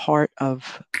is a part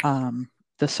of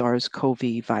the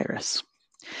SARS-CoV virus.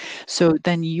 So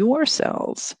then your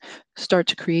cells start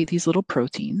to create these little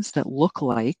proteins that look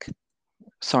like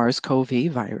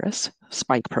SARS-CoV virus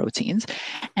spike proteins,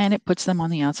 and it puts them on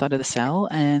the outside of the cell,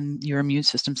 and your immune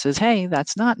system says, hey,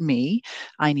 that's not me.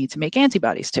 I need to make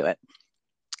antibodies to it.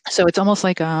 So it's almost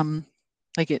like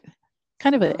it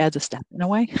kind of adds a step in a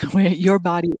way where your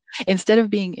body, instead of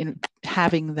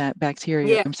having that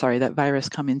bacteria, that virus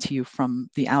come into you from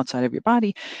the outside of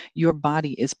your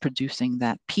body is producing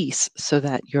that piece so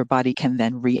that your body can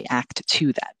then react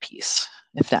to that piece,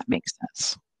 if that makes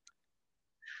sense.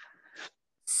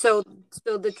 So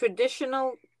the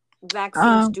traditional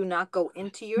vaccines do not go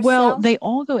into your cell? Well, they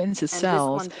all go into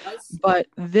cells, and this one does? but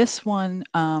this one,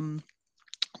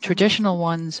 traditional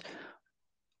ones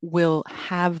will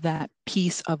have that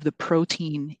piece of the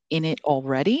protein in it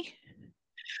already.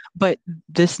 But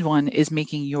this one is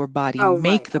making your body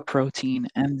make the protein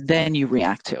and then you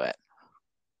react to it.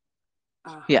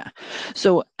 Yeah.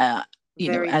 So,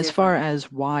 as far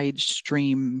as wide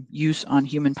stream use on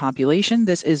human population,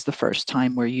 this is the first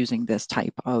time we're using this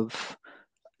type of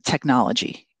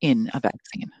technology in a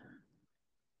vaccine.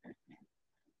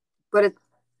 But it's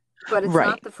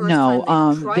not the first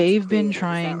time they've been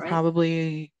trying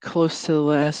probably close to the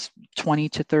last 20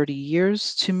 to 30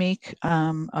 years to make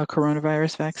a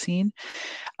coronavirus vaccine.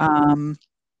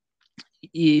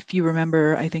 If you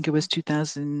remember, I think it was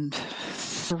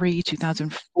 2003,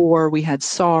 2004, we had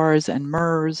SARS and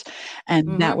MERS,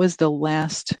 and that was the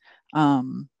last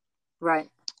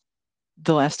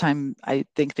the last time I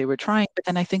think they were trying, but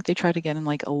then I think they tried again in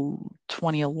like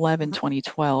 2011,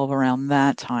 2012, around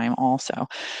that time also.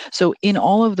 So in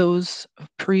all of those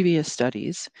previous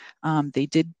studies, they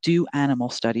did do animal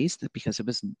studies because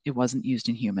it wasn't used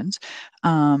in humans.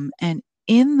 And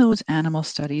in those animal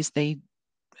studies, they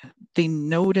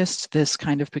noticed this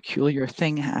kind of peculiar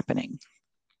thing happening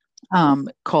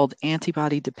called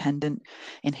antibody dependent.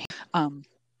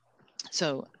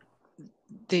 So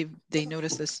they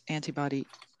noticed this antibody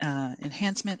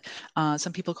enhancement.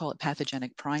 Some people call it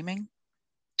pathogenic priming,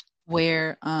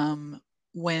 where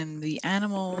when the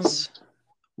animals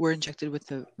were injected with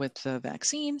the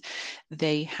vaccine,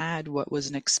 they had what was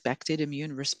an expected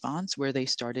immune response where they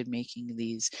started making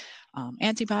these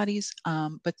antibodies.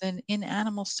 But then in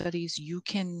animal studies, you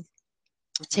can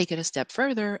take it a step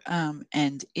further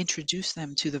and introduce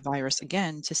them to the virus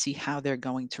again to see how they're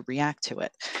going to react to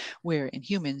it, where in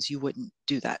humans you wouldn't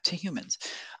do that to humans.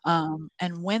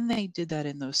 And when they did that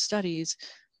in those studies,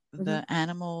 the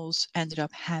animals ended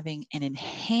up having an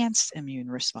enhanced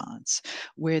immune response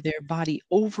where their body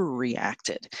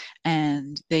overreacted,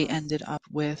 and they ended up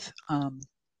with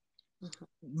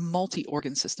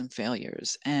multi-organ system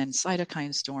failures and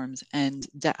cytokine storms and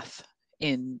death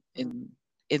in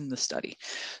in the study.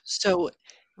 So,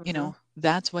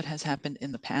 that's what has happened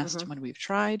in the past when we've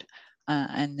tried.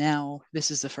 And now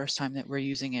this is the first time that we're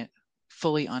using it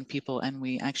fully on people, and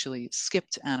we actually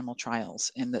skipped animal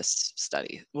trials in this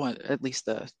study. Well, at least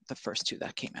the first two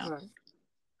that came out.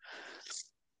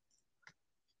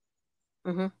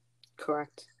 Right.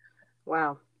 Correct.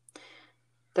 Wow.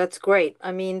 That's great.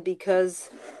 I mean, because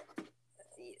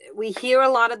we hear a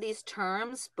lot of these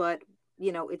terms, but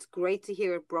it's great to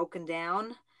hear it broken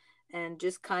down and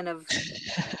just kind of,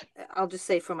 I'll just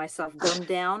say for myself, dumbed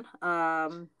down.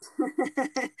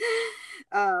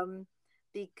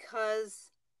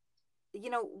 Because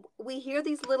we hear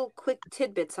these little quick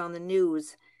tidbits on the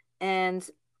news, and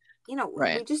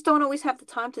Right. we just don't always have the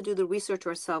time to do the research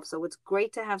ourselves. So it's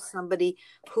great to have somebody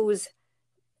who's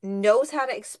knows how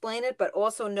to explain it, but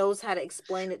also knows how to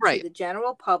explain it to Right. the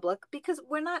general public, because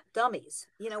we're not dummies.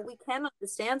 We can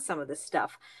understand some of this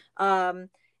stuff. And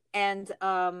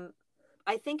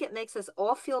I think it makes us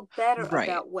all feel better Right.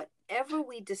 about whatever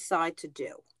we decide to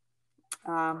do.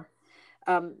 And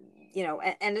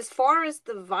as far as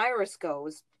the virus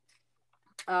goes,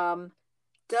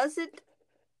 does it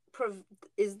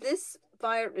is this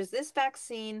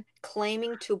vaccine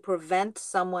claiming to prevent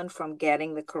someone from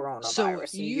getting the coronavirus?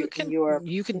 So you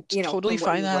can totally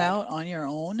find that out on your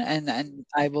own, and I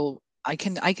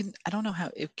don't know how,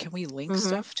 can we link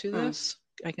stuff to this?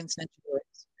 I can send you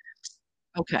links.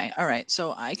 Okay, all right.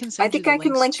 So I can send you the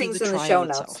links to the trial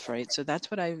itself, right? So that's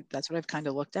what I've kind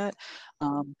of looked at,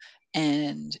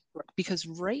 and because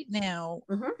right now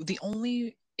the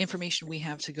only information we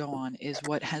have to go on is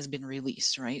what has been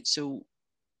released, right? So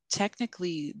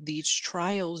technically these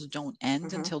trials don't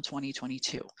end until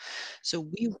 2022. So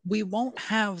we won't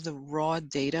have the raw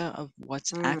data of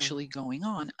what's actually going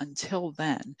on until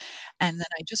then. And then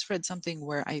I just read something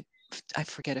where I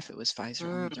forget if it was Pfizer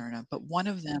or Moderna, but one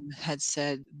of them had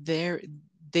said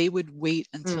they would wait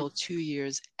until 2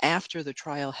 years after the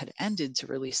trial had ended to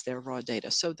release their raw data.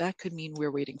 So that could mean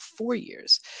we're waiting 4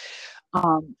 years.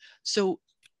 So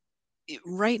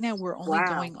right now we're only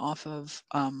going off of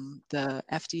the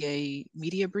FDA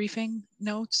media briefing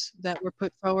notes that were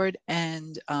put forward,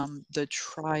 and the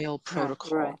trial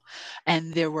protocol.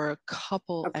 And there were a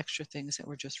couple extra things that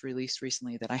were just released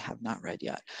recently that I have not read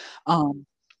yet.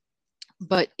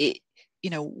 But we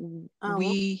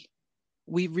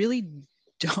really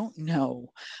don't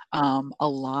know a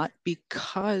lot,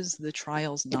 because the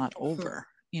trial's not over,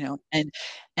 and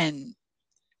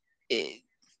it,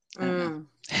 I don't know.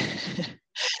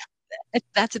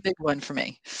 That's a big one for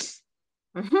me.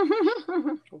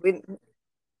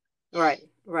 Right.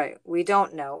 We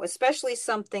don't know, especially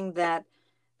something that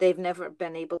they've never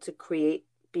been able to create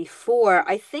before.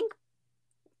 I think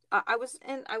I was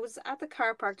at the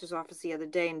chiropractor's office the other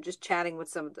day and just chatting with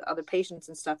some of the other patients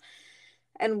and stuff.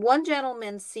 And one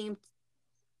gentleman he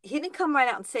didn't come right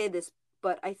out and say this,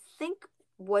 but I think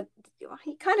what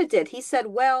he kind of did. He said,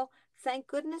 "Well, thank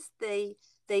goodness they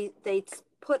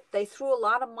threw a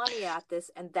lot of money at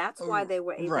this, and that's why they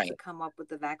were able to come up with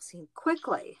the vaccine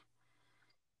quickly."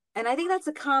 And I think that's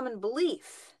a common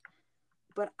belief,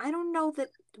 but I don't know that.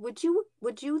 What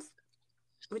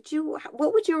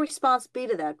would your response be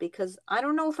to that? Because I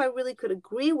don't know if I really could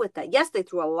agree with that. Yes, they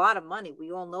threw a lot of money.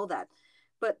 We all know that.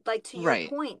 But like, to your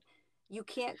point, you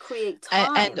can't create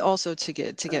time. And also to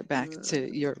get back to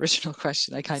your original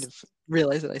question, I kind of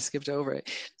realized that I skipped over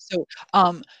it. So,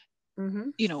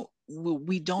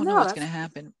 we don't know what's going to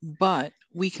happen, but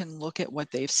we can look at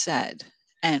what they've said.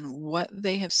 And what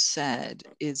they have said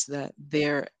is that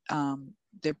their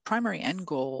primary end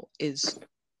goal is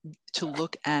to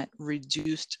look at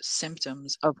reduced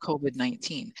symptoms of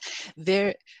COVID-19.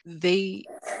 They,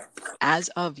 as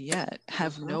of yet,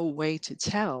 have no way to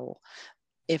tell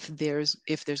if there's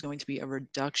going to be a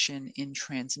reduction in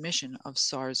transmission of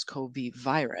SARS-CoV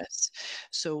virus.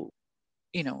 So,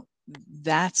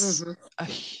 that's a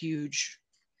huge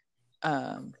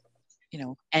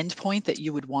endpoint that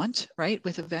you would want, right?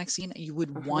 With a vaccine, you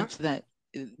would want that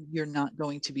you're not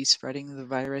going to be spreading the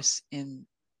virus in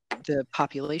the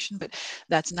population, but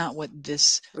that's not what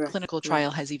this clinical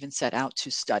trial has even set out to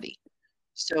study.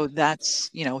 So that's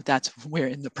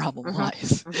wherein the problem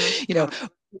lies.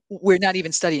 We're not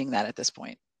even studying that at this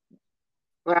point.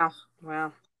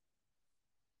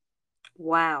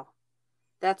 Wow.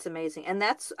 That's amazing. And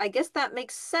I guess that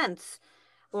makes sense,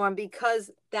 Lauren,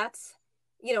 because that's,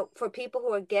 for people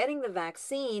who are getting the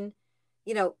vaccine,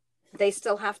 they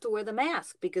still have to wear the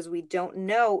mask because we don't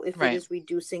know if it is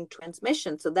reducing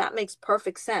transmission. So that makes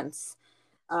perfect sense.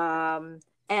 And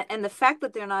the fact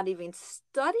that they're not even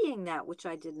studying that, which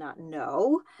I did not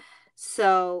know.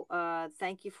 So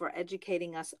thank you for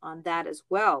educating us on that as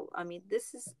well. I mean,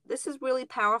 this is really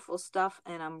powerful stuff,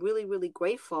 and I'm really, really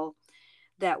grateful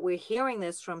that we're hearing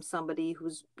this from somebody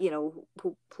who's,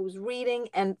 who's reading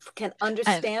and can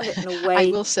And understand it in a I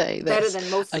way will say better this, than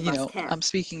most of us I'm can.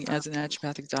 speaking as a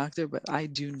naturopathic doctor, but I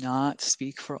do not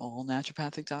speak for all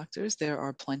naturopathic doctors. There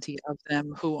are plenty of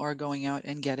them who are going out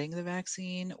and getting the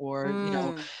vaccine, or,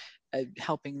 Mm.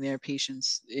 helping their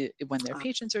patients when their Uh,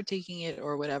 patients are taking it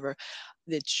or whatever.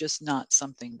 It's just not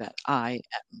something that I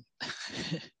am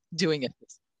doing it,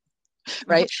 mhm.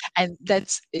 right? And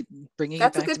that's it, bringing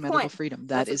it That's a back to good medical point. freedom.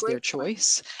 That That's a is their great point.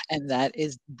 choice, and that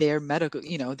is their medical,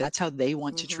 that's how they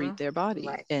want to treat Mm-hmm. their body.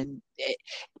 Right. And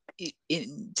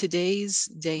in today's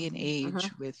day and Mm-hmm. Mm-hmm.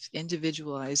 age, with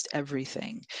individualized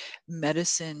everything,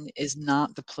 medicine is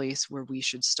not the place where we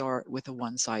should start with a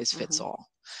one size fits Mm-hmm. all.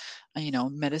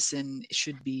 Medicine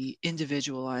should be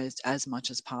individualized as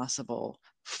much as possible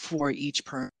for each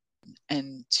person,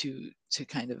 and to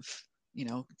kind of,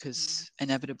 because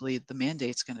inevitably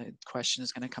the question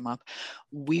is going to come up.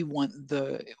 We want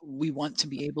to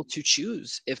be able to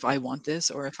choose if I want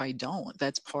this or if I don't.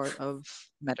 That's part of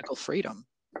medical freedom.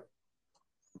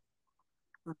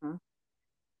 Mm-hmm.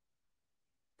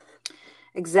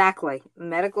 Exactly.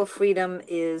 Medical freedom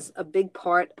is a big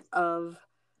part of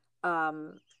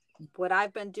um, what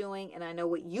I've been doing, and I know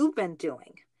what you've been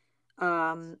doing.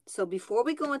 So before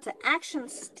we go into action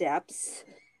steps,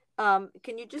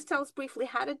 can you just tell us briefly,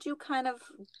 how did you kind of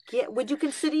would you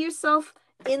consider yourself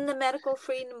in the medical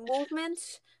freedom movement?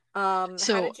 How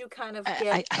So did you kind of I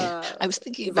get I, I was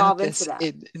thinking about evolve into this that?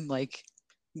 in like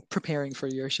preparing for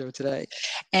your show today,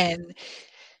 and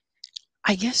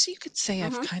I guess you could say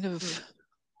I've Mm-hmm. kind Mm-hmm. of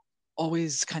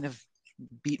always kind of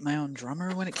beat my own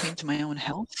drummer when it came to my own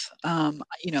health.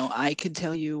 I could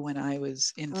tell you when I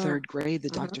was in third grade, the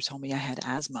Mm-hmm. doctor told me I had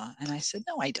asthma, and I said,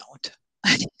 "No, I don't."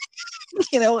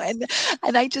 And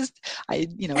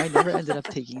I never ended up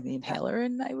taking the inhaler,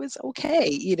 and I was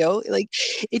okay. Like,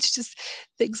 it's just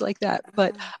things like that.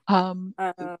 But um,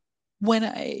 Uh, when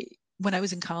I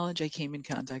was in college, I came in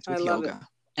contact I with love it. yoga,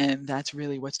 and that's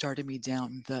really what started me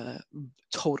down the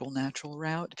total natural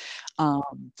route.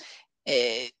 Um,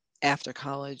 eh, After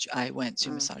college, I went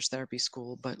to Mm. massage therapy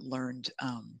school, but learned.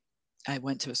 I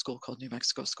went to a school called New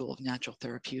Mexico School of Natural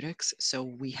Therapeutics. So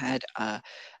we had a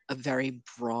very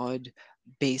broad,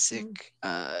 basic Mm.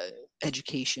 uh,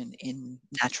 education in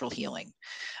natural healing.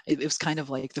 It was kind of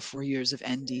like the 4 years of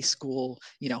ND school,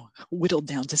 whittled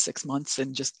down to 6 months,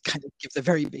 and just kind of give the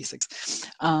very basics.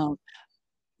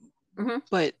 Mm-hmm.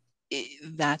 But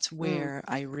that's Mm. where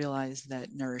I realized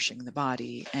that nourishing the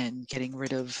body and getting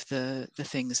rid of the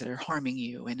things that are harming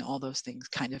you and all those things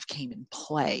kind of came in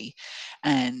play,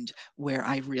 and where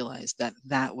I realized that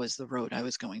that was the road I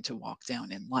was going to walk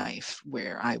down in life,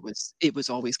 where it was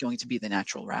always going to be the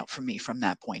natural route for me from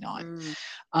that point on. Mm.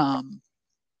 um,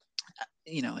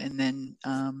 and then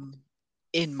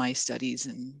in my studies,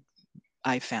 and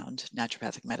I found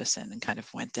naturopathic medicine and kind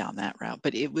of went down that route.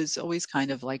 But it was always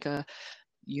kind of like a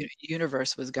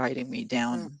universe was guiding me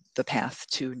Mm. down the path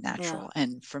to Yeah. natural.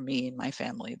 And for me and my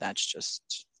family, that's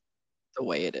just the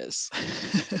way it is.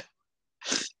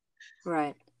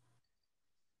 Right.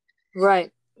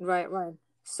 Right. Right. Right.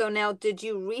 So now, would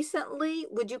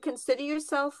you consider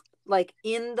yourself like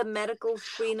in the medical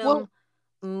Well, freedom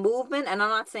movement? And I'm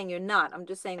not saying you're not. I'm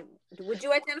just saying, would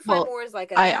you identify well, more as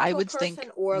like a I natural would think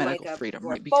person or like medical freedom,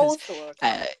 or right? Because both or a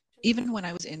uh, combination? even when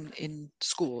I was in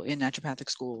school, in naturopathic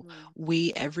school, Mm.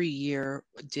 we every year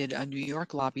did a New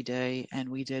York lobby day, and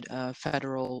we did a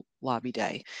federal lobby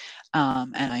day.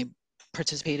 And I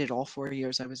participated all 4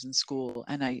 years I was in school,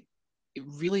 and I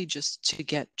really just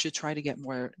to try to get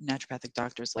more naturopathic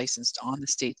doctors licensed on the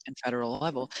state and federal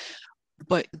level.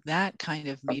 But that kind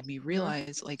of made me Mm-hmm.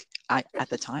 realize, like, at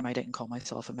the time, I didn't call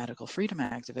myself a medical freedom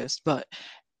activist, but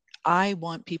I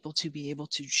want people to be able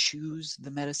to choose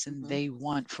the medicine Mm-hmm. they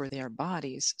want for their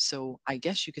bodies. So I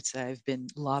guess you could say I've been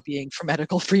lobbying for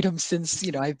medical freedom since,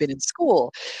 I've been in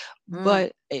school. Mm.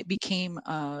 But it became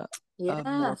a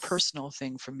more Yes. personal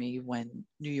thing for me when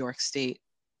New York State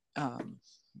um,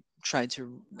 tried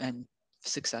to and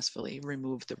successfully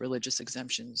remove the religious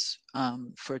exemptions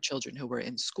for children who were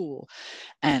in school.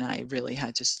 And I really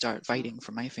had to start fighting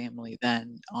for my family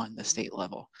then on the Mm-hmm. state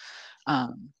level.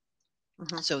 Um,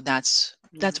 Mm-hmm. so that's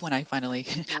when I finally,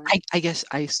 Right. I guess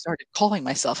I started calling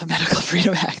myself a medical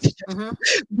freedom activist, Mm-hmm.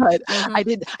 but Mm-hmm.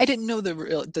 I didn't know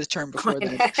the term before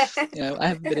then. I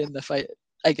haven't been in the fight,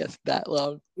 I guess, that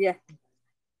long. Yeah.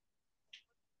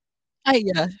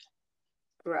 Yeah,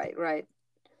 Right. Right.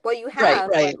 Well, you right,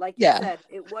 have, right, but like you yeah, said,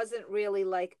 it wasn't really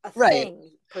like a right.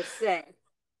 thing per se.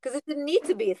 because it didn't need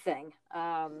to be a thing.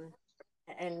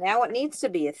 And now it needs to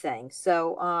be a thing.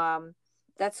 So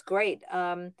that's great.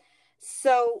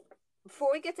 So before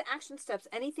we get to action steps,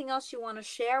 anything else you want to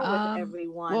share with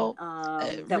everyone Well,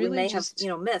 that we really may have, just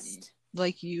missed?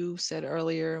 like you said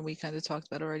earlier, and we kind of talked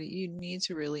about already, you need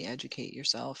to really educate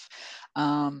yourself.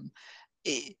 Um,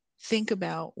 think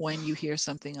about when you hear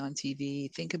something on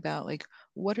TV, think about like,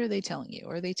 what are they telling you?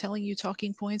 Are they telling you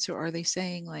talking points, or are they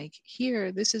saying like,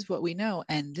 here, this is what we know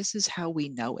and this is how we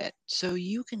know it. So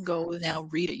you can go now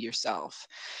read it yourself.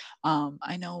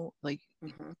 I know like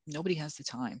nobody has the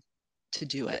time to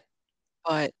do it,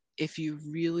 but if you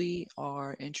really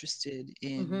are interested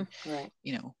in, Right.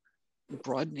 you know,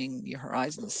 broadening your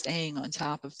horizons, staying on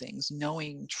top of things,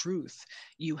 knowing truth,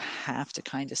 you have to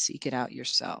kind of seek it out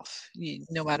yourself.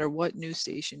 No matter what news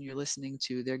station you're listening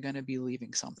to, they're going to be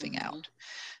leaving something out.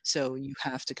 So you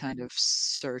have to kind of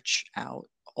search out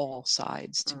all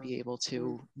sides to be able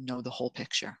to know the whole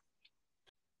picture.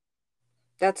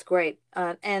 That's great.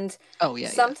 And Oh, yeah,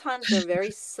 yeah. sometimes they're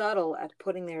very subtle at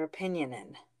putting their opinion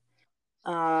in.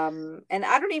 And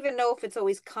I don't even know if it's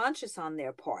always conscious on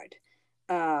their part.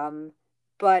 Um,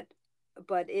 but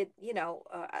it,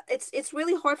 it's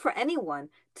really hard for anyone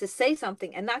to say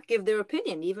something and not give their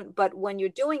opinion even, but when you're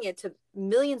doing it to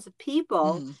millions of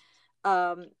people,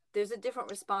 Mm-hmm. there's a different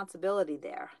responsibility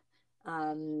there.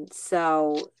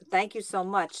 So thank you so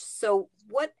much. So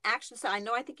what actions, I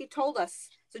know, I think you told us.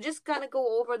 So just kind of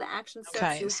go over the action steps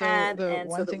Okay, you so had the and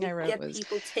so one that thing we I can wrote get was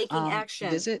people taking action.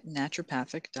 visit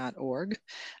naturopathic.org,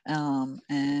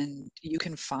 and you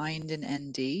can find an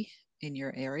ND in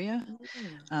your area.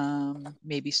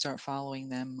 Maybe start following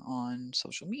them on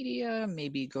social media,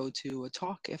 maybe go to a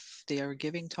talk if they are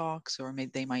giving talks, or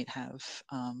maybe they might have,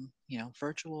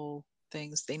 virtual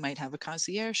things. They might have a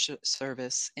concierge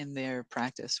service in their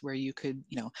practice where you could,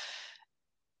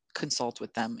 consult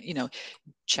with them.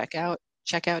 Check out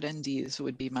NDs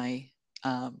would be my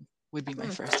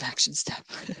first action step.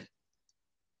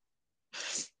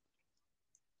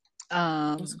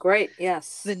 That's great. The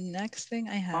Yes. next thing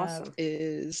I have Awesome.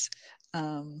 is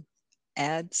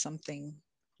add something,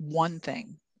 one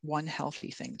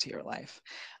healthy thing to your life.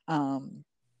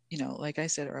 Like I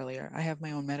said earlier, I have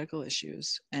my own medical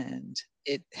issues, and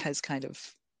it has kind of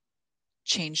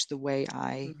changed the way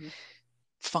I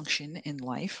function in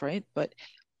life, right? But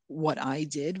what I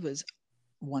did was,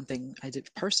 one thing I did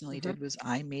personally did was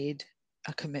I made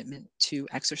a commitment to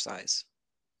exercise.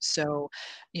 So,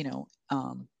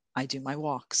 I do my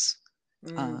walks.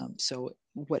 So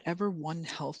whatever one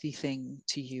healthy thing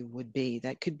to you would be,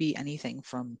 that could be anything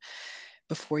from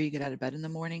before you get out of bed in the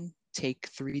morning, take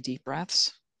 3 deep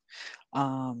breaths.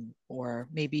 Or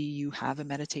maybe you have a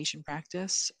meditation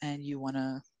practice and you want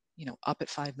to, up at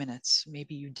 5 minutes.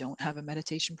 Maybe you don't have a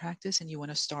meditation practice and you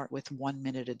want to start with 1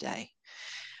 minute a day.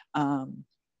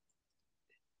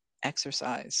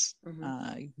 Exercise,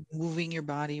 moving your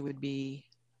body would be,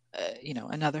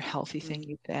 another healthy thing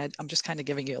you could add. I'm just kind of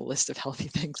giving you a list of healthy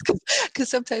things because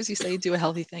sometimes you say do a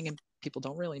healthy thing and people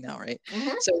don't really know, right?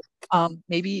 So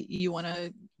maybe you want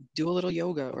to do a little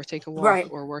yoga or take a walk Right.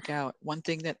 or work out. One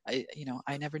thing that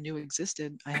I never knew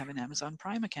existed, I have an Amazon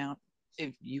Prime account.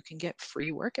 If you can get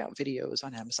free workout videos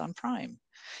on Amazon Prime,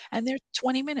 and they're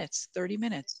 20 minutes, 30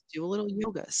 minutes, do a little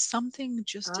yoga, something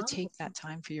just to take that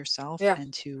time for yourself Yeah.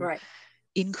 and to Right.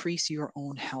 increase your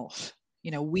own health.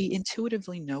 We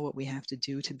intuitively know what we have to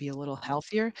do to be a little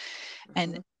healthier,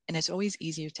 and it's always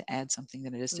easier to add something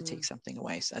than it is to take something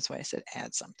away. So that's why I said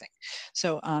add something.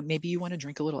 So maybe you want to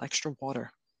drink a little extra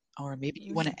water, or maybe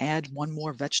you want to add one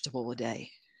more vegetable a day.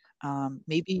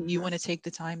 Maybe you want to take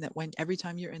the time that every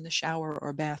time you're in the shower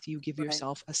or bath, you give Right.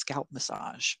 yourself a scalp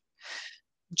massage,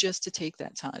 just to take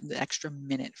that time, the extra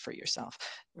minute for yourself.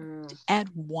 Add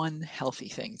one healthy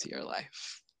thing to your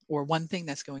life, or one thing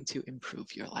that's going to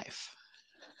improve your life.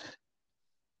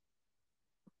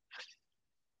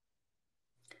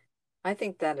 I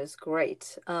think that is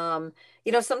great.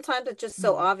 Sometimes it's just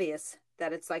so Mhm. obvious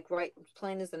that it's like right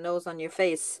plain as the nose on your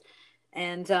face.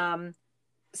 And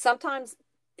sometimes,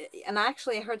 and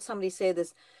actually I heard somebody say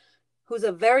this who's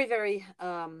a very, very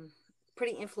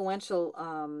pretty influential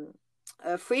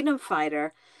freedom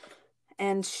fighter.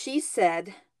 And she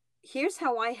said, here's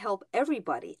how I help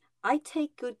everybody. I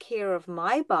take good care of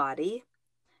my body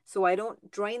so I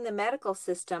don't drain the medical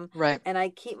system, Right. and I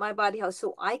keep my body healthy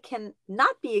so I can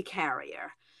not be a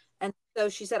carrier. And so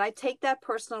she said, I take that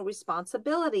personal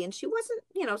responsibility. And she wasn't,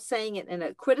 saying it in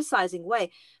a criticizing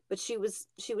way, but she was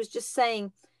just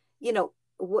saying,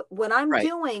 what I'm Right.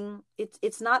 doing,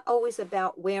 it's not always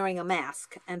about wearing a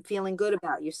mask and feeling good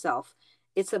about yourself.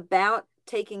 It's about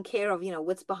taking care of,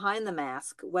 what's behind the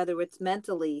mask, whether it's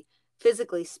mentally,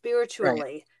 physically,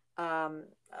 spiritually,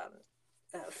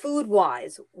 food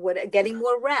wise, getting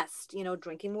more rest,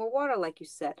 drinking more water, like you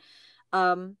said,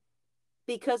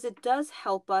 because it does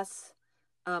help us.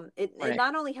 It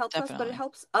not only helps us, but it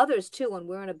helps others too when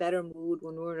we're in a better mood,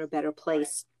 when we're in a better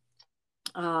place.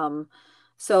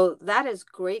 So that is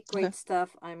great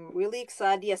stuff. I'm really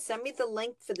excited. Yes, send me the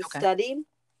link for the study.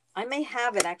 I may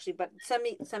have it actually, but send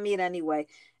me it anyway,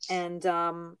 and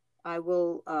I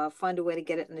will find a way to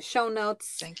get it in the show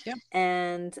notes. Thank you.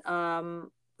 And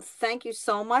thank you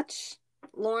so much,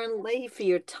 Lauren Leahy, for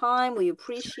your time. We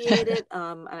appreciate it.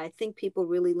 And I think people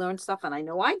really learned stuff, and I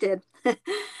know I did.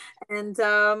 And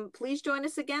please join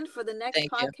us again for the next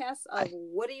podcast of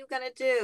What Are You Gonna Do?